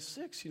Psalm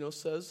 96,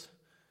 says,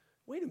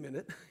 wait a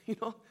minute,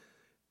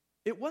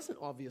 it wasn't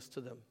obvious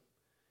to them.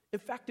 In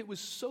fact, it was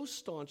so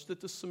staunch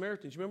that the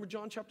Samaritans, you remember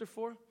John chapter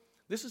 4?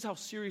 This is how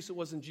serious it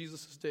was in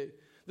Jesus' day.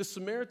 The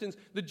Samaritans,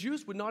 the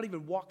Jews would not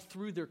even walk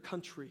through their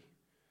country.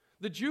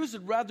 The Jews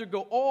would rather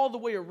go all the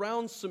way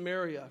around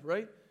Samaria,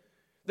 right?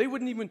 They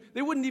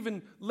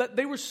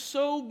were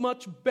so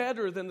much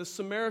better than the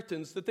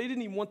Samaritans that they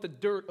didn't even want the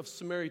dirt of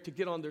Samaria to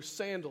get on their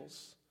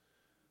sandals.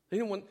 They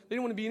didn't want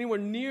to be anywhere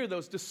near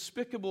those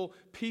despicable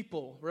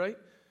people, right?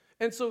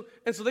 And so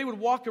they would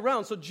walk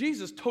around. So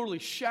Jesus totally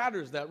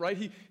shatters that,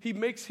 right? He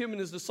makes him and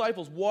his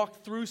disciples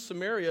walk through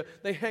Samaria.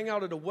 They hang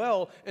out at a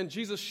well, and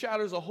Jesus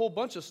shatters a whole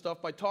bunch of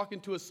stuff by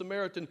talking to a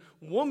Samaritan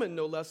woman,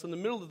 no less, in the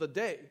middle of the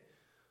day.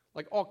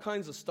 Like all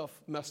kinds of stuff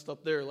messed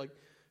up there, like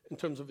in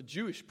terms of a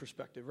Jewish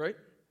perspective, right?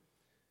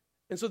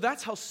 And so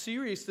that's how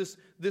serious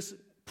this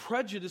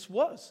prejudice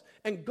was.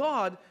 And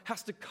God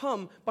has to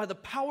come by the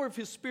power of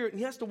his Spirit, and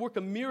he has to work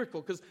a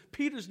miracle, because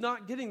Peter's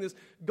not getting this.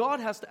 God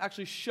has to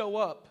actually show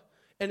up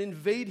and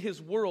invade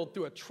his world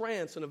through a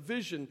trance and a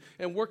vision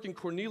and work in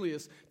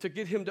Cornelius to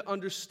get him to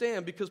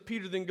understand, because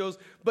Peter then goes,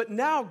 but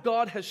now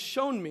God has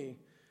shown me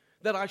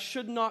that I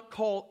should not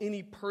call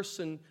any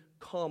person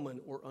common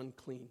or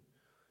unclean.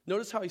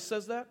 Notice how he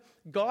says that?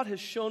 God has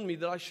shown me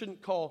that I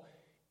shouldn't call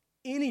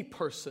any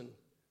person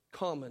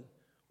common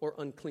or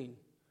unclean.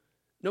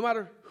 No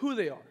matter who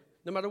they are,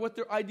 no matter what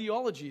their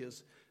ideology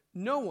is.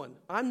 No one.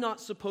 I'm not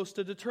supposed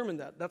to determine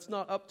that. That's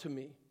not up to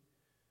me.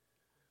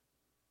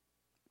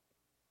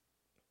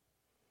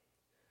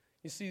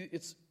 You see,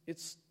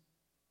 it's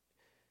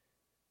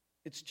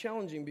It's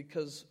challenging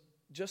because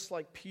just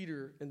like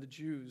Peter and the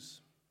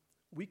Jews,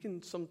 we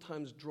can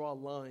sometimes draw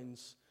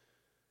lines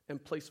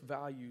and place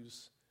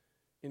values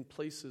in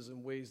places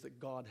and ways that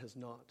God has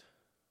not.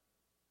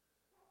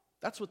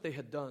 That's what they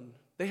had done.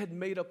 They had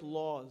made up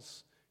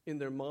laws in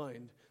their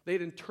mind. They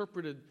had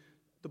interpreted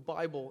the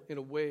Bible in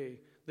a way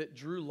that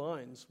drew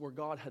lines where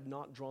God had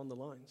not drawn the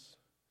lines.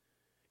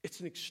 It's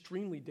an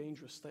extremely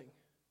dangerous thing.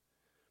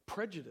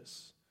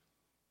 Prejudice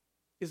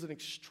is an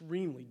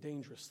extremely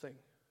dangerous thing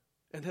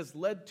and has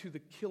led to the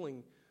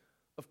killing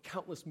of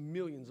countless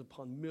millions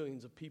upon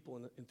millions of people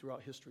in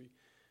throughout history.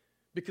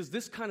 Because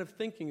this kind of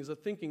thinking is a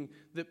thinking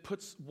that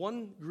puts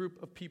one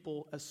group of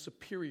people as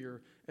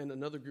superior and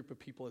another group of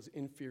people as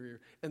inferior.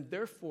 And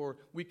therefore,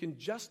 we can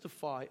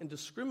justify and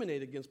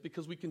discriminate against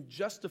because we can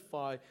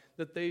justify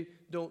that they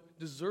don't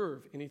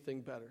deserve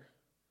anything better.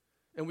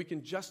 And we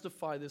can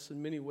justify this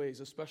in many ways,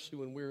 especially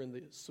when we're in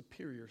the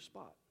superior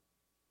spot.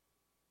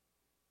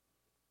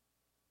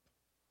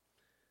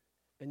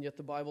 And yet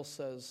the Bible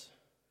says,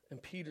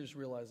 and Peter's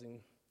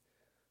realizing,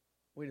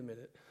 wait a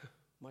minute,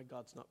 my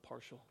God's not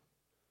partial.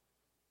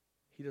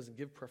 He doesn't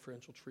give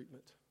preferential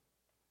treatment.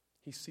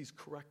 He sees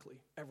correctly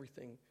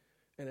everything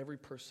and every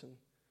person.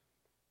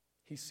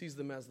 He sees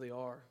them as they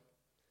are.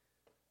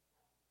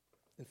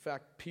 In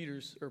fact,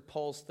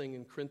 Paul's thing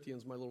in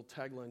Corinthians, my little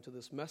tagline to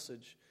this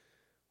message,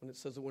 when it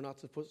says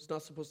that it's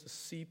not supposed to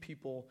see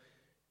people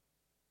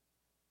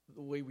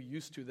the way we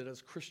used to, that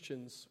as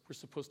Christians, we're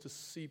supposed to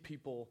see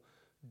people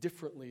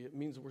differently. It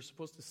means we're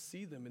supposed to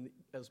see them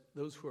as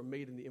those who are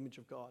made in the image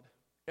of God.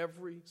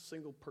 Every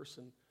single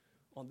person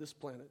on this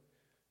planet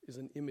is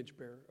an image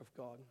bearer of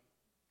God.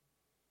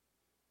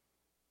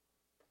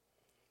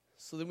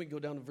 So then we go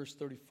down to verse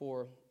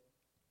 34,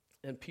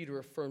 and Peter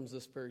affirms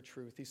this very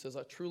truth. He says,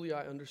 I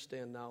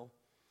understand now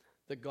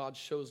that God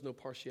shows no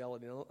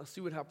partiality. Now, let's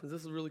see what happens.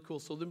 This is really cool.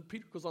 So then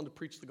Peter goes on to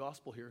preach the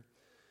gospel here.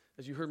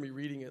 As you heard me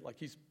reading it, like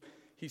he's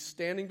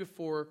standing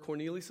before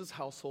Cornelius'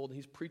 household, and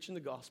he's preaching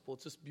the gospel.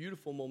 It's this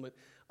beautiful moment.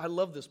 I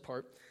love this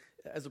part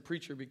as a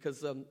preacher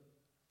because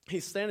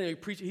he's standing there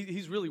preaching.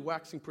 He's really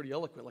waxing pretty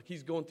eloquent. Like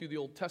he's going through the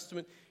Old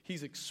Testament.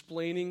 He's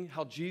explaining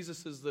how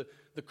Jesus is the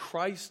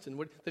Christ and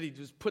that he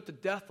just put to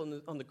death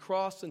on the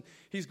cross. And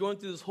he's going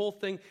through this whole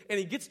thing. And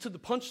he gets to the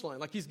punchline.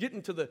 Like he's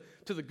getting to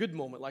the good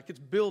moment. Like it's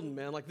building,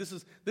 man. Like this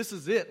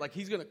is it. Like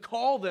he's going to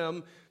call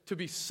them to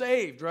be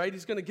saved, right?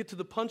 He's going to get to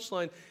the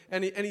punchline.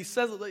 And he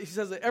says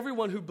that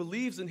everyone who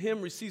believes in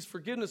him receives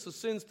forgiveness of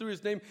sins through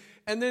his name.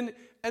 And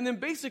then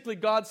basically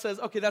God says,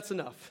 okay, that's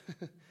enough.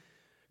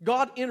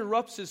 God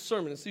interrupts his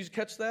sermon. So you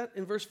catch that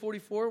in verse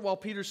 44? While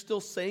Peter's still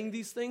saying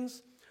these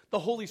things, the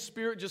Holy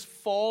Spirit just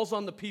falls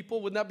on the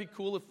people. Wouldn't that be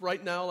cool if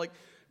right now, like,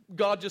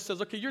 God just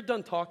says, okay, you're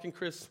done talking,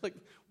 Chris. Like,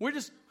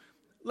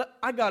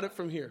 I got it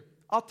from here.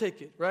 I'll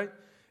take it, right?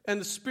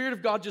 And the Spirit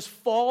of God just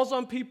falls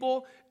on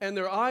people, and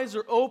their eyes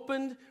are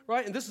opened,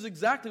 right? And this is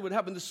exactly what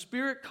happened. The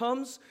Spirit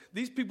comes.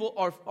 These people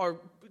are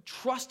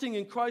trusting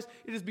in Christ.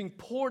 It is being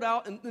poured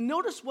out. And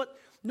notice what,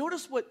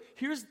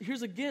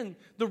 here's again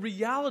the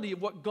reality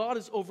of what God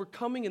is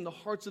overcoming in the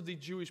hearts of the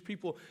Jewish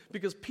people.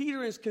 Because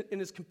Peter and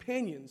his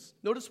companions,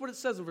 notice what it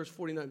says in verse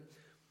 49.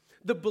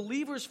 The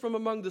believers from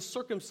among the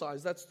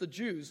circumcised, that's the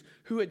Jews,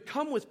 who had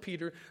come with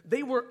Peter,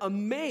 they were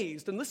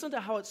amazed. And listen to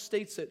how it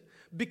states it.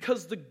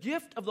 Because the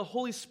gift of the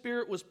Holy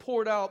Spirit was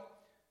poured out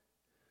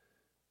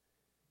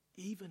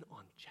even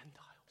on Gentiles.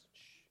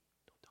 Shh,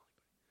 don't tell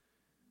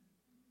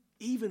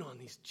anybody. Even on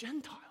these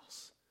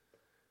Gentiles.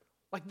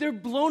 Like they're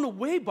blown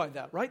away by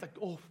that, right? Like,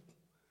 oh,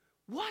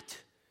 what?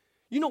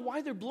 You know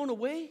why they're blown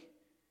away?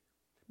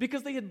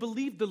 Because they had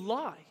believed the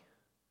lie.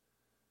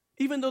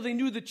 Even though they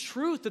knew the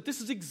truth that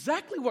this is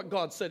exactly what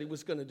God said he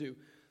was going to do.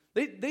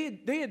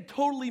 They had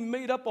totally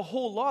made up a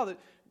whole law that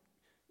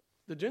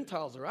the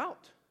Gentiles are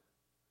out.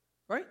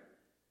 Right?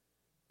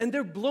 And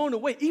they're blown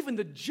away. Even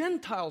the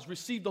Gentiles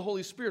received the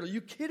Holy Spirit. Are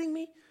you kidding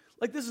me?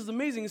 Like, this is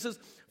amazing. It says,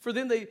 for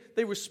then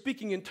they were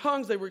speaking in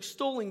tongues. They were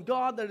extolling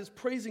God, that is,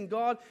 praising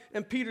God.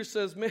 And Peter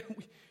says, man,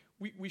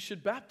 we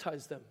should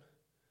baptize them.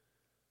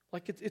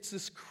 Like, it's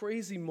this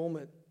crazy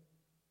moment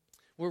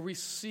where we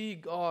see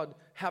God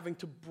having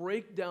to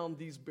break down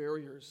these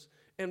barriers.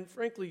 And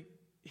frankly,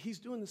 he's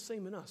doing the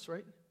same in us,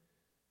 right?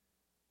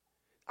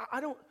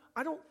 I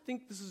don't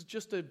think this is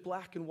just a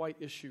black and white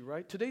issue,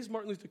 right? Today's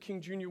Martin Luther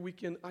King Jr.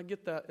 weekend. I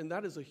get that, and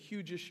that is a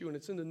huge issue, and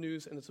it's in the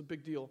news, and it's a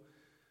big deal.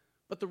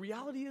 But the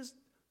reality is,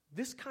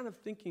 this kind of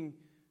thinking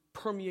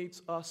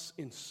permeates us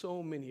in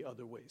so many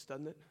other ways,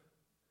 doesn't it?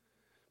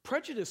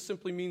 Prejudice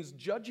simply means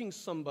judging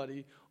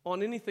somebody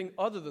on anything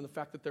other than the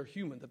fact that they're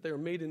human, that they are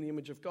made in the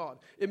image of God.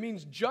 It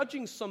means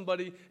judging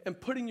somebody and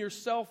putting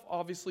yourself,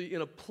 obviously,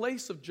 in a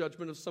place of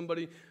judgment of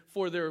somebody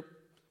for their,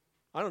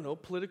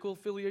 political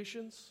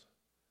affiliations,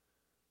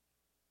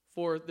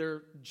 for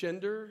their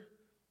gender,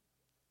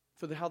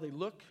 for how they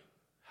look,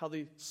 how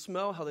they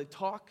smell, how they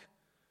talk,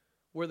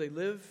 where they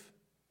live,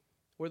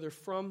 where they're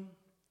from,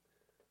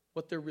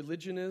 what their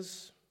religion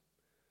is.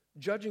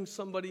 Judging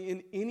somebody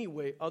in any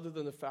way other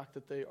than the fact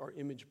that they are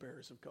image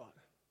bearers of God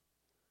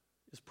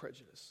is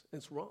prejudice, and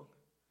it's wrong.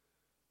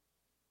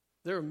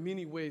 There are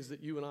many ways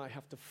that you and I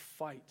have to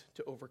fight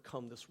to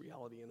overcome this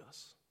reality in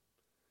us.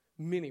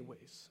 Many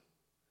ways.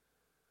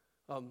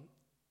 I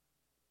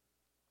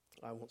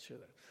won't share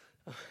that.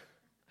 I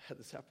had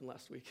this happen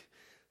last week.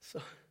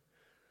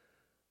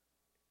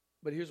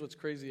 But here's what's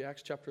crazy.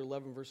 Acts chapter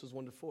 11, verses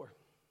 1 to 4.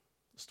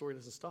 The story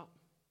doesn't stop.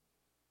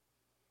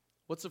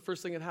 What's the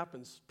first thing that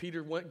happens?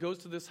 Peter goes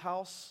to this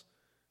house.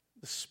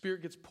 The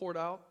Spirit gets poured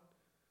out.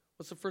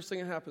 What's the first thing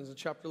that happens in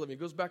chapter 11? He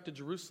goes back to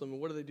Jerusalem,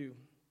 and what do?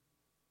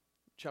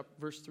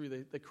 Verse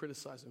 3, they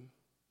criticize him.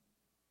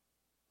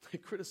 They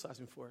criticize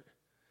him for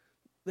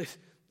it.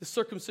 The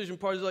circumcision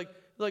part is like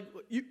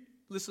you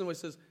listen to what it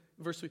says,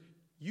 verse 3.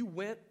 You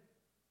went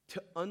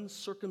to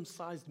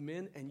uncircumcised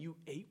men and you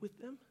ate with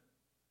them?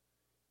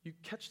 You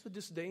catch the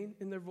disdain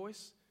in their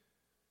voice?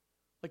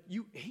 Like,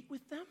 you ate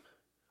with them?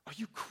 Are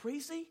you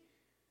crazy?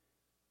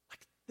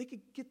 Like, they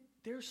could get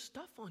their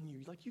stuff on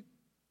you.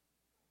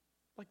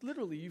 Like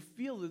literally, you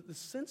feel the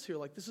sense here,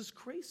 like, this is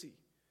crazy.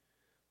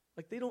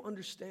 Like, they don't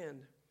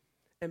understand.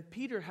 And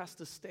Peter has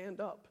to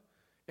stand up,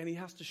 and he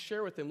has to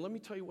share with them, let me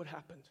tell you what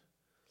happened.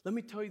 Let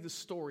me tell you the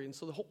story. And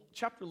so the whole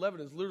chapter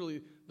 11 is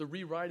literally the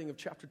rewriting of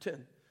chapter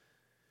 10.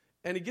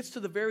 And he gets to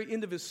the very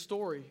end of his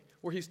story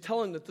where he's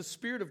telling that the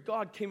Spirit of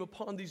God came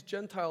upon these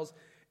Gentiles,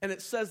 and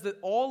it says that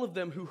all of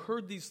them who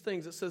heard these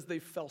things, it says they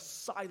fell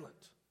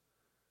silent.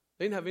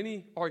 They didn't have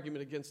any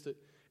argument against it.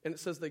 And it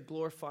says they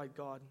glorified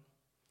God.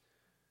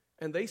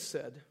 And they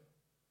said,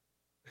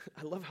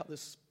 I love how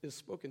this is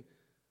spoken,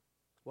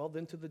 well,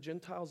 then to the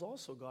Gentiles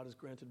also God has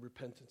granted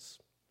repentance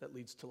that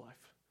leads to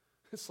life.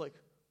 It's like,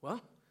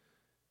 well,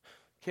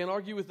 can't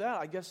argue with that.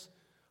 I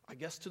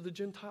guess to the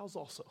Gentiles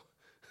also.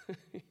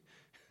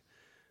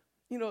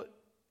 You know,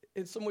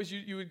 in some ways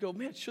you would go,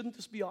 man, shouldn't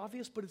this be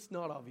obvious? But it's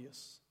not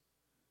obvious.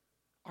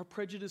 Our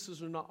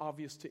prejudices are not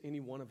obvious to any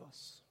one of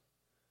us.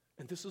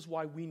 And this is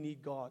why we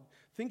need God.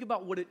 Think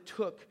about what it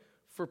took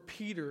for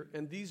Peter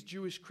and these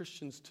Jewish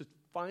Christians to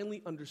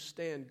finally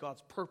understand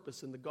God's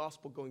purpose in the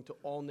gospel going to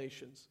all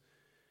nations.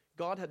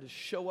 God had to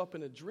show up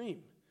in a dream.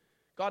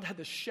 God had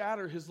to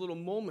shatter his little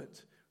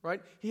moment,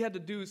 right? He had to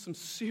do some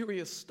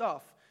serious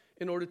stuff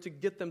in order to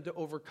get them to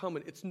overcome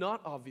it. It's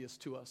not obvious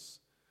to us.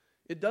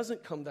 It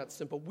doesn't come that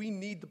simple. We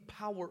need the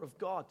power of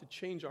God to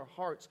change our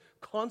hearts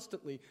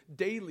constantly,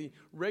 daily,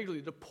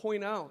 regularly, to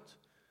point out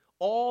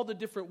all the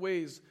different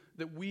ways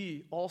that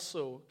we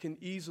also can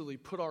easily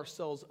put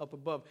ourselves up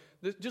above.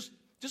 Just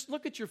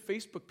look at your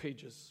Facebook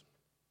pages.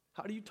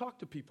 How do you talk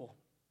to people?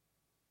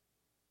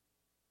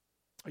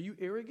 Are you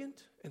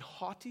arrogant and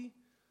haughty?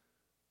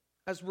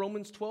 As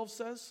Romans 12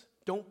 says,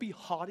 don't be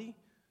haughty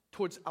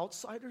towards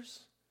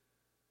outsiders.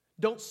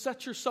 Don't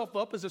set yourself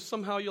up as if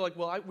somehow you're like,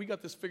 well, we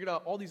got this figured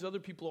out. All these other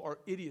people are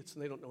idiots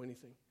and they don't know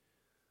anything.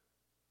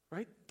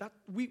 Right?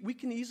 We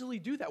can easily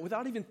do that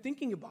without even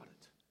thinking about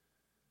it.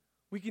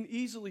 We can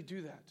easily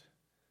do that.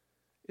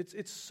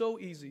 It's so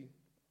easy.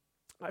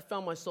 I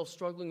found myself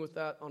struggling with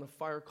that on a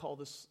fire call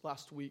this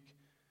last week,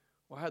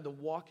 where I had to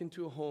walk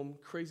into a home,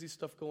 crazy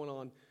stuff going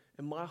on,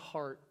 and my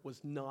heart was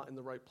not in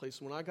the right place.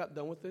 And when I got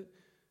done with it,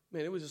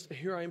 man, it was just,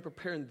 here I am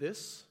preparing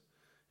this.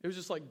 It was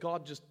just like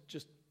God just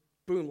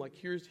boom, like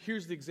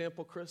here's the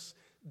example, Chris.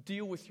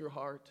 Deal with your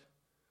heart.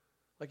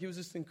 Like, it was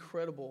just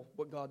incredible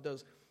what God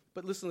does.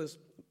 But listen to this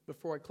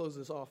before I close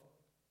this off.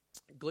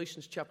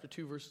 Galatians chapter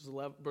 2, verses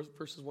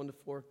 1 to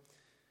 4.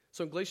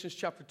 So in Galatians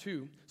chapter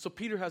 2, so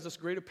Peter has this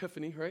great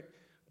epiphany, right?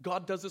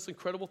 God does this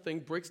incredible thing,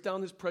 breaks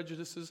down his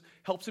prejudices,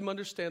 helps him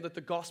understand that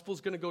the gospel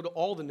is going to go to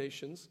all the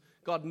nations.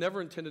 God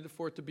never intended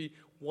for it to be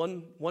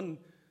one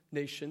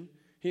nation.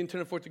 He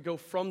intended for it to go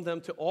from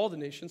them to all the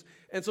nations.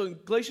 And so in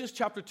Galatians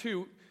chapter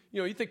 2,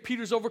 you think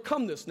Peter's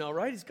overcome this now,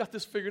 right? He's got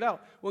this figured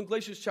out. Well, in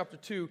Galatians chapter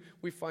 2,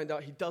 we find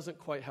out he doesn't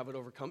quite have it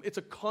overcome. It's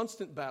a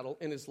constant battle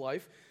in his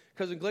life,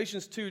 because in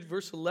Galatians 2,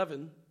 verse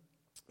 11,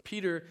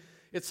 Peter,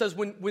 it says,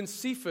 when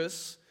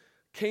Cephas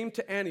came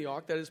to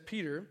Antioch, that is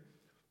Peter,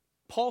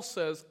 Paul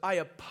says, I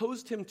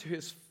opposed him to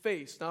his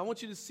face. Now, I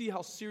want you to see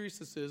how serious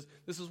this is.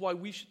 This is why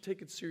we should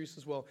take it serious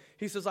as well.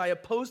 He says, I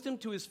opposed him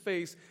to his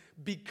face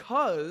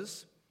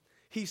because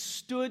he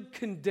stood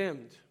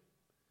condemned.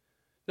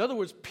 In other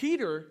words,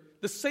 Peter,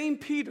 the same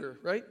Peter,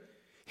 right?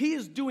 He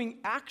is doing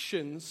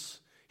actions.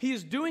 He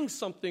is doing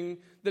something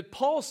that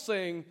Paul's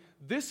saying,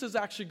 this is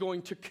actually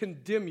going to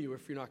condemn you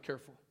if you're not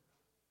careful.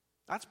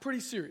 That's pretty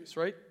serious,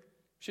 right?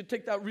 You should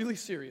take that really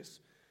serious.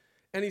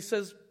 And he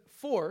says,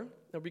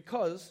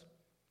 because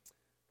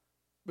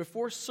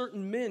before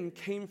certain men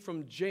came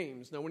from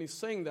James. Now, when he's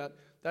saying that,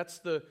 that's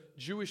the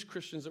Jewish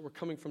Christians that were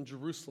coming from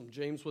Jerusalem.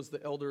 James was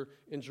the elder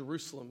in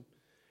Jerusalem.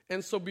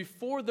 And so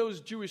before those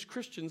Jewish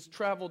Christians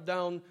traveled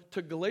down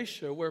to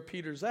Galatia, where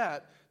Peter's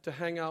at, to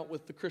hang out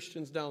with the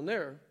Christians down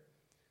there,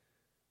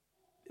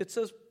 it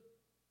says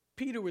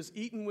Peter was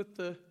eating with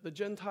the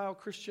Gentile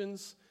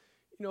Christians,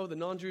 the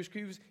non-Jewish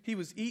Christians. He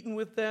was eating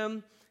with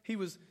them. He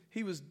was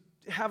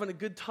having a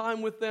good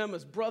time with them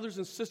as brothers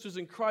and sisters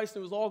in Christ,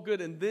 and it was all good.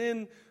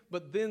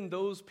 But then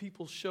those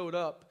people showed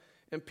up,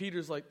 and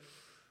Peter's like,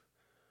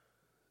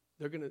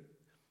 they're gonna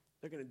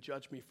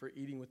judge me for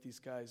eating with these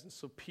guys. And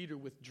so Peter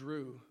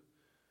withdrew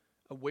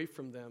away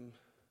from them,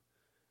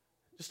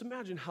 just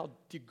imagine how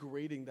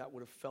degrading that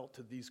would have felt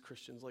to these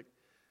Christians. Like,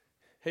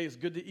 hey, it's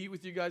good to eat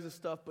with you guys and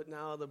stuff, but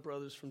now the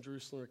brothers from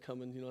Jerusalem are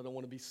coming. I don't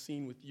want to be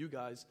seen with you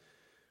guys.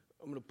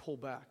 I'm going to pull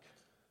back.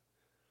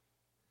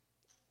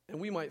 And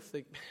we might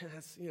think,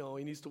 man,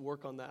 he needs to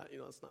work on that.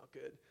 It's not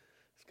good.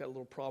 He's got a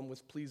little problem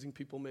with pleasing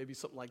people, maybe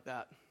something like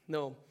that.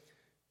 No,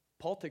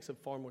 Paul takes it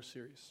far more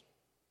serious.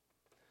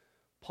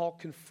 Paul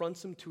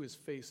confronts him to his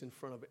face in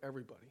front of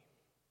everybody.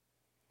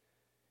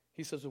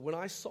 He says, when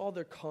I saw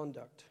their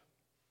conduct,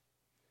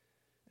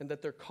 and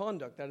that their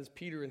conduct, that is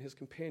Peter and his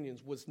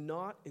companions, was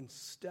not in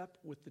step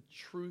with the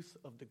truth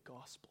of the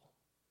gospel.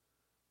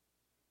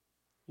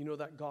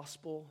 That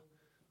gospel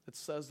that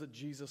says that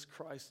Jesus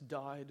Christ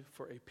died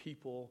for a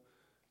people,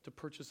 to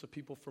purchase a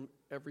people from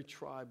every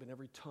tribe and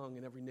every tongue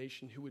and every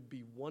nation who would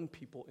be one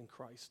people in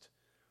Christ,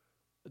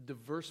 a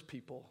diverse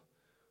people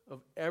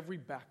of every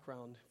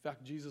background. In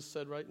fact, Jesus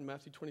said right in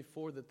Matthew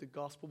 24 that the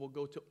gospel will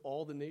go to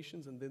all the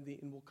nations and then the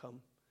end will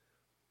come.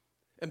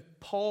 And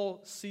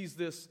Paul sees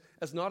this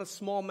as not a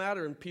small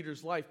matter in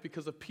Peter's life,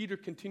 because if Peter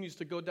continues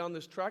to go down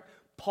this track,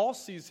 Paul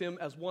sees him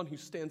as one who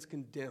stands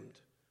condemned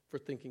for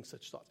thinking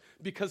such thoughts,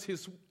 because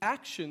his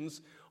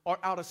actions are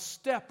out of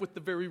step with the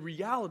very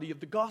reality of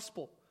the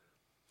gospel.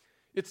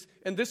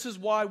 And this is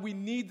why we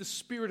need the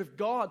Spirit of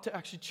God to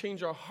actually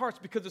change our hearts,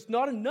 because it's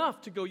not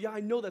enough to go, yeah, I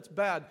know that's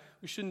bad.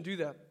 We shouldn't do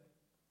that.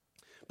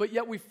 But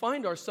yet we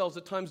find ourselves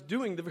at times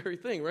doing the very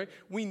thing, right?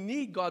 We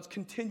need God's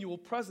continual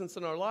presence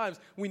in our lives.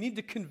 We need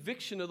the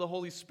conviction of the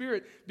Holy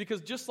Spirit, because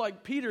just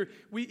like Peter,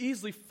 we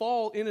easily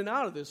fall in and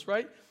out of this,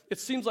 right? It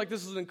seems like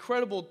this is an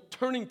incredible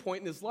turning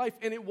point in his life,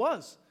 and it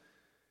was.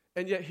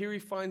 And yet here he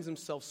finds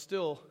himself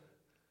still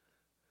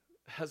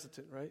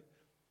hesitant, right?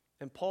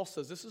 And Paul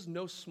says this is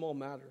no small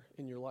matter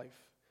in your life.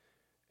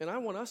 And I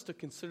want us to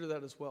consider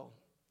that as well,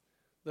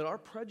 that our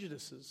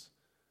prejudices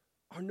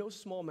are no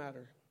small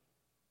matter.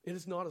 It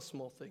is not a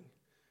small thing.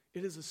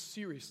 It is a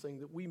serious thing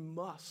that we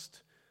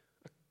must,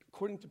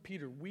 according to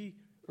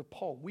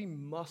Paul, we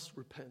must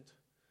repent,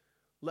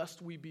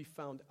 lest we be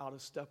found out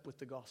of step with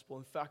the gospel.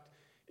 In fact,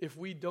 if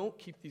we don't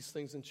keep these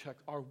things in check,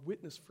 our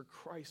witness for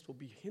Christ will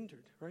be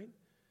hindered, right?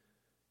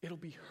 It'll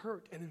be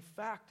hurt. And in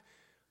fact,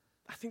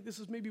 I think this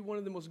is maybe one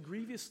of the most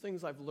grievous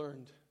things I've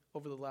learned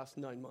over the last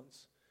 9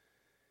 months,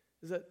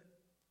 is that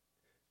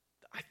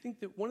I think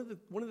that one of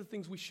the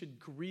things we should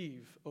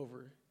grieve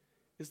over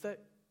is that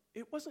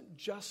it wasn't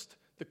just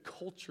the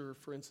culture,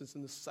 for instance,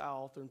 in the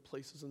South or in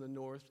places in the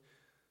North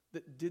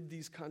that did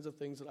these kinds of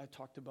things that I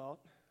talked about,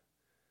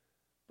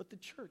 but the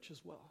church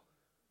as well.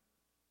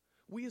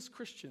 We as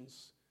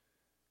Christians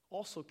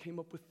also came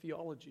up with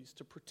theologies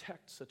to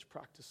protect such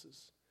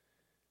practices.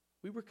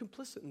 We were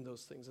complicit in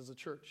those things as a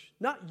church.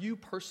 Not you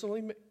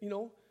personally,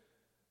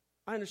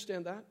 I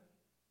understand that,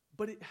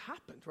 but it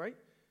happened, right?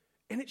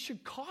 And it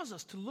should cause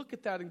us to look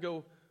at that and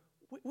go,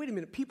 wait a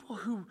minute, people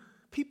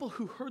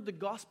who heard the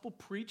gospel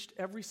preached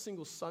every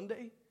single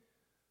Sunday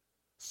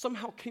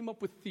somehow came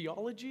up with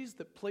theologies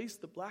that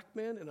placed the black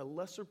man in a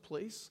lesser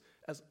place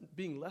as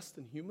being less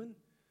than human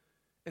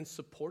and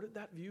supported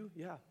that view.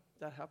 Yeah,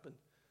 that happened.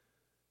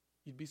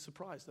 You'd be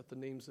surprised at the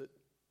names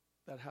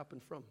that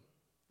happened from,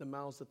 the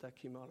mouths that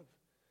came out of,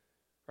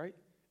 right?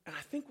 And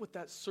I think what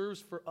that serves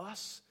for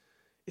us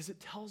is it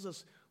tells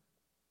us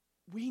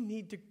we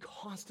need to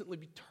constantly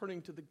be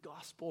turning to the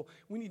gospel.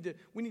 We need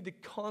to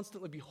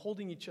constantly be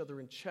holding each other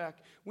in check.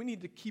 We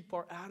need to keep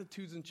our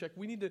attitudes in check.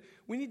 We need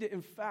to,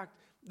 in fact,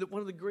 that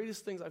one of the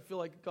greatest things I feel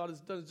like God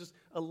has done is just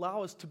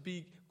allow us to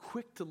be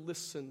quick to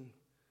listen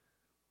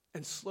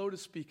and slow to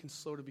speak and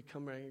slow to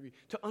become angry,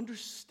 to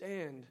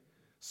understand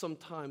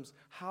sometimes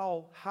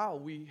how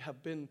we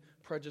have been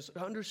prejudiced,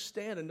 to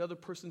understand another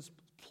person's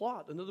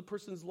plot, another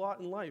person's lot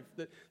in life,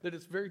 that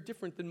it's very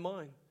different than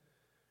mine.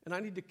 And I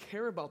need to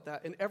care about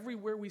that. And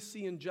everywhere we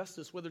see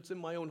injustice, whether it's in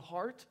my own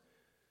heart,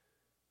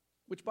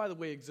 which, by the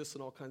way, exists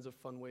in all kinds of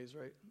fun ways,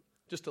 right?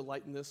 Just to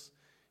lighten this.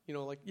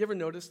 You ever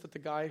notice that the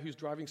guy who's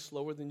driving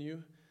slower than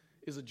you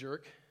is a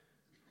jerk?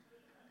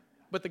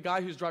 But the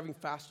guy who's driving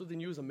faster than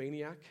you is a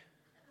maniac?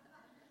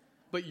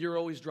 But you're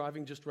always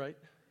driving just right?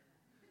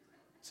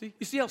 See?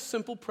 You see how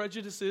simple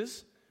prejudice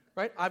is,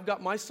 right?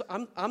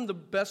 I'm the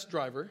best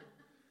driver.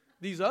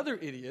 These other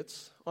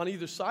idiots on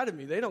either side of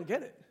me, they don't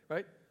get it,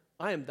 right?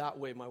 I am that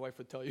way, my wife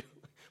would tell you.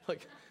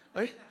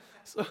 Right?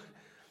 So,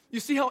 you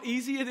see how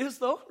easy it is,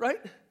 though, right?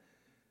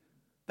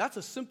 That's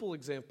a simple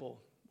example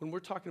when we're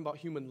talking about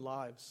human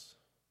lives.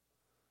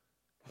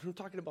 When we're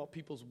talking about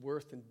people's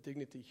worth and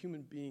dignity,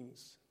 human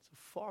beings, it's a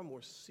far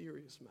more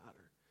serious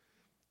matter.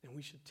 And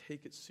we should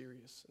take it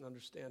serious and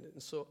understand it.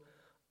 And so,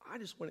 I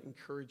just want to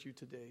encourage you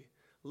today.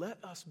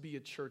 Let us be a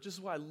church. This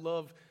is why I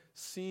love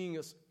seeing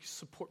us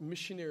support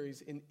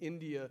missionaries in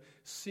India,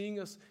 seeing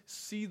us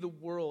see the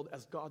world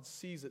as God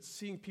sees it,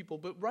 seeing people,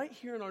 but right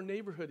here in our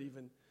neighborhood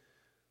even,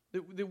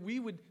 that we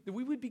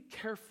would be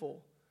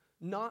careful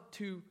not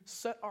to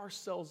set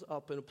ourselves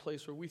up in a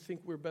place where we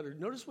think we're better.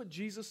 Notice what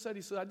Jesus said.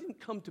 He said, I didn't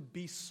come to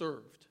be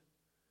served,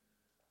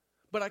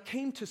 but I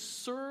came to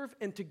serve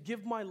and to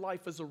give my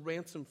life as a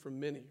ransom for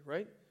many,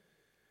 right?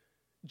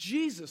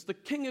 Jesus, the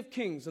King of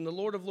Kings and the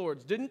Lord of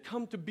Lords, didn't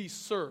come to be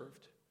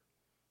served.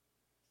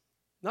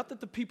 Not that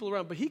the people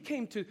around, but he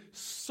came to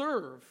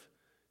serve.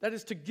 That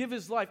is to give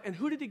his life. And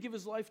who did he give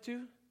his life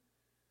to?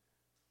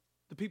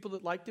 The people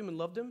that liked him and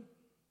loved him?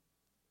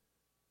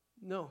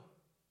 No.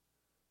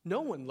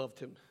 No one loved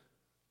him,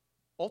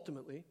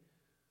 ultimately,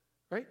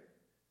 right?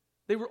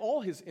 They were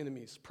all his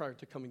enemies prior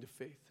to coming to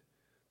faith.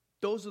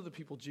 Those are the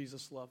people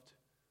Jesus loved,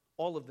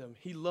 all of them.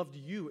 He loved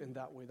you in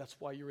that way. That's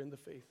why you're in the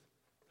faith.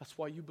 That's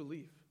why you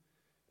believe,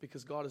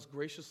 because God has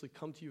graciously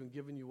come to you and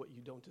given you what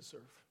you don't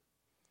deserve.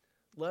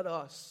 Let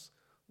us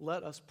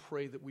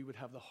pray that we would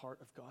have the heart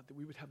of God, that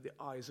we would have the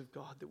eyes of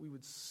God, that we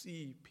would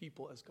see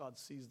people as God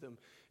sees them,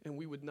 and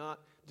we would not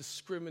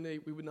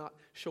discriminate, we would not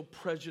show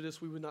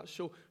prejudice, we would not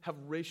have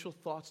racial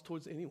thoughts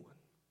towards anyone.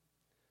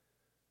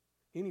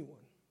 Anyone,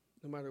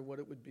 no matter what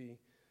it would be,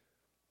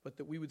 but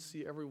that we would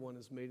see everyone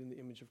as made in the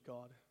image of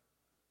God.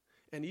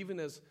 And even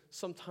as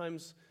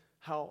sometimes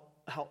how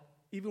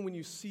even when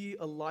you see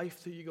a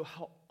life that you go,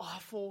 how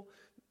awful,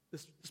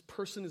 this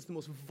person is the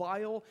most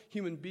vile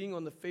human being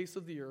on the face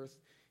of the earth,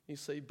 you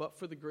say, but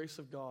for the grace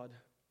of God,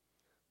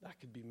 that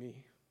could be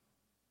me.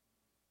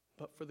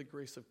 But for the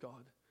grace of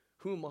God,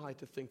 who am I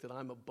to think that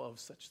I'm above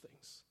such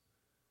things?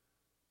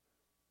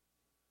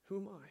 Who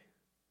am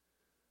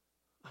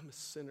I? I'm a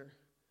sinner,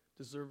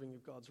 deserving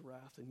of God's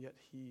wrath, and yet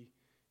he,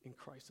 in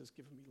Christ, has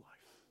given me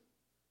life.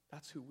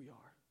 That's who we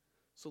are.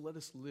 So let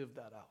us live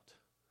that out.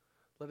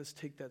 Let us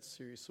take that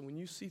serious. So when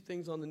you see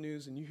things on the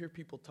news and you hear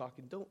people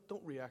talking, don't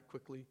react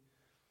quickly.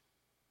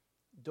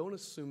 Don't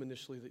assume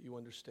initially that you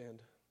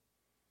understand.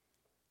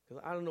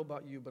 Because I don't know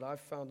about you, but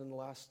I've found in the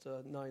last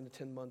 9 to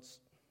 10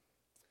 months,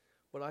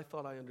 what I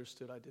thought I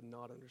understood, I did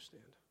not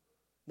understand.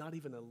 Not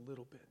even a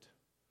little bit.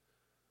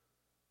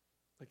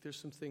 Like there's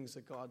some things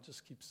that God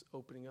just keeps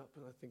opening up,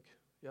 and I think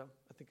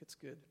it's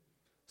good.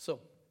 So,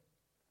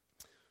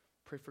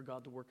 pray for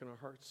God to work in our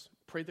hearts.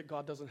 Pray that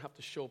God doesn't have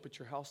to show up at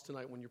your house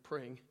tonight when you're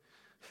praying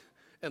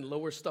and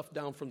lower stuff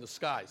down from the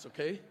skies,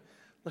 okay?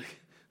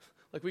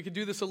 Like we could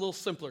do this a little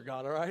simpler,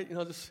 God, all right?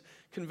 Just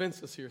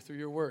convince us here through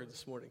your word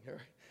this morning, all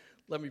right?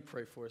 Let me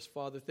pray for us.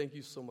 Father, thank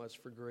you so much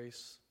for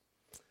grace.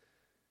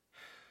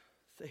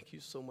 Thank you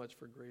so much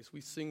for grace.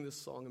 We sing this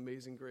song,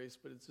 Amazing Grace,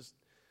 but it's just,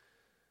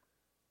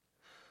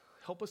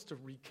 help us to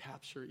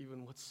recapture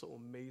even what's so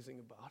amazing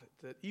about it.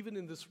 That even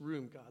in this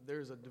room, God, there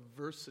is a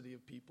diversity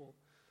of people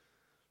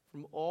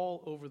from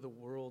all over the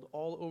world,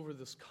 all over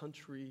this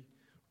country,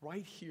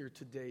 right here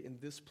today in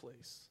this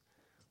place.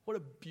 What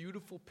a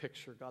beautiful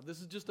picture, God. This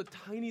is just a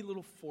tiny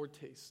little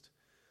foretaste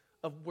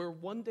of where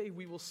one day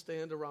we will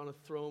stand around a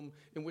throne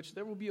in which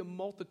there will be a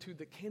multitude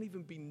that can't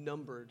even be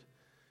numbered.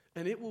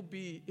 And it will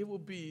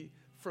be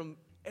from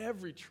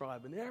every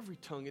tribe and every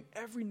tongue and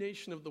every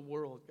nation of the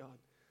world, God,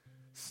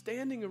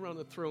 standing around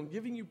the throne,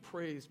 giving you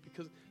praise,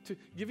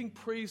 giving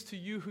praise to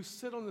you who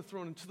sit on the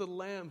throne and to the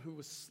Lamb who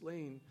was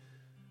slain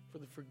for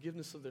the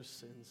forgiveness of their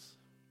sins.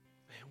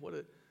 Man,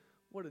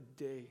 what a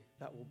day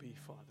that will be,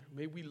 Father.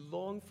 May we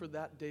long for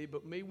that day,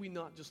 but may we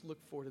not just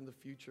look for it in the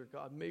future,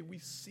 God. May we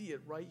see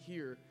it right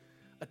here,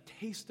 a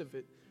taste of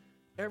it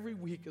every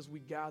week as we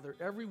gather,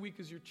 every week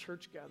as your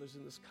church gathers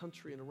in this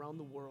country and around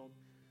the world.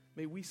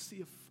 May we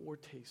see a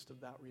foretaste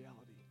of that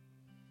reality.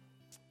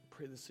 I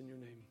pray this in your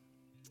name.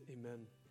 Amen.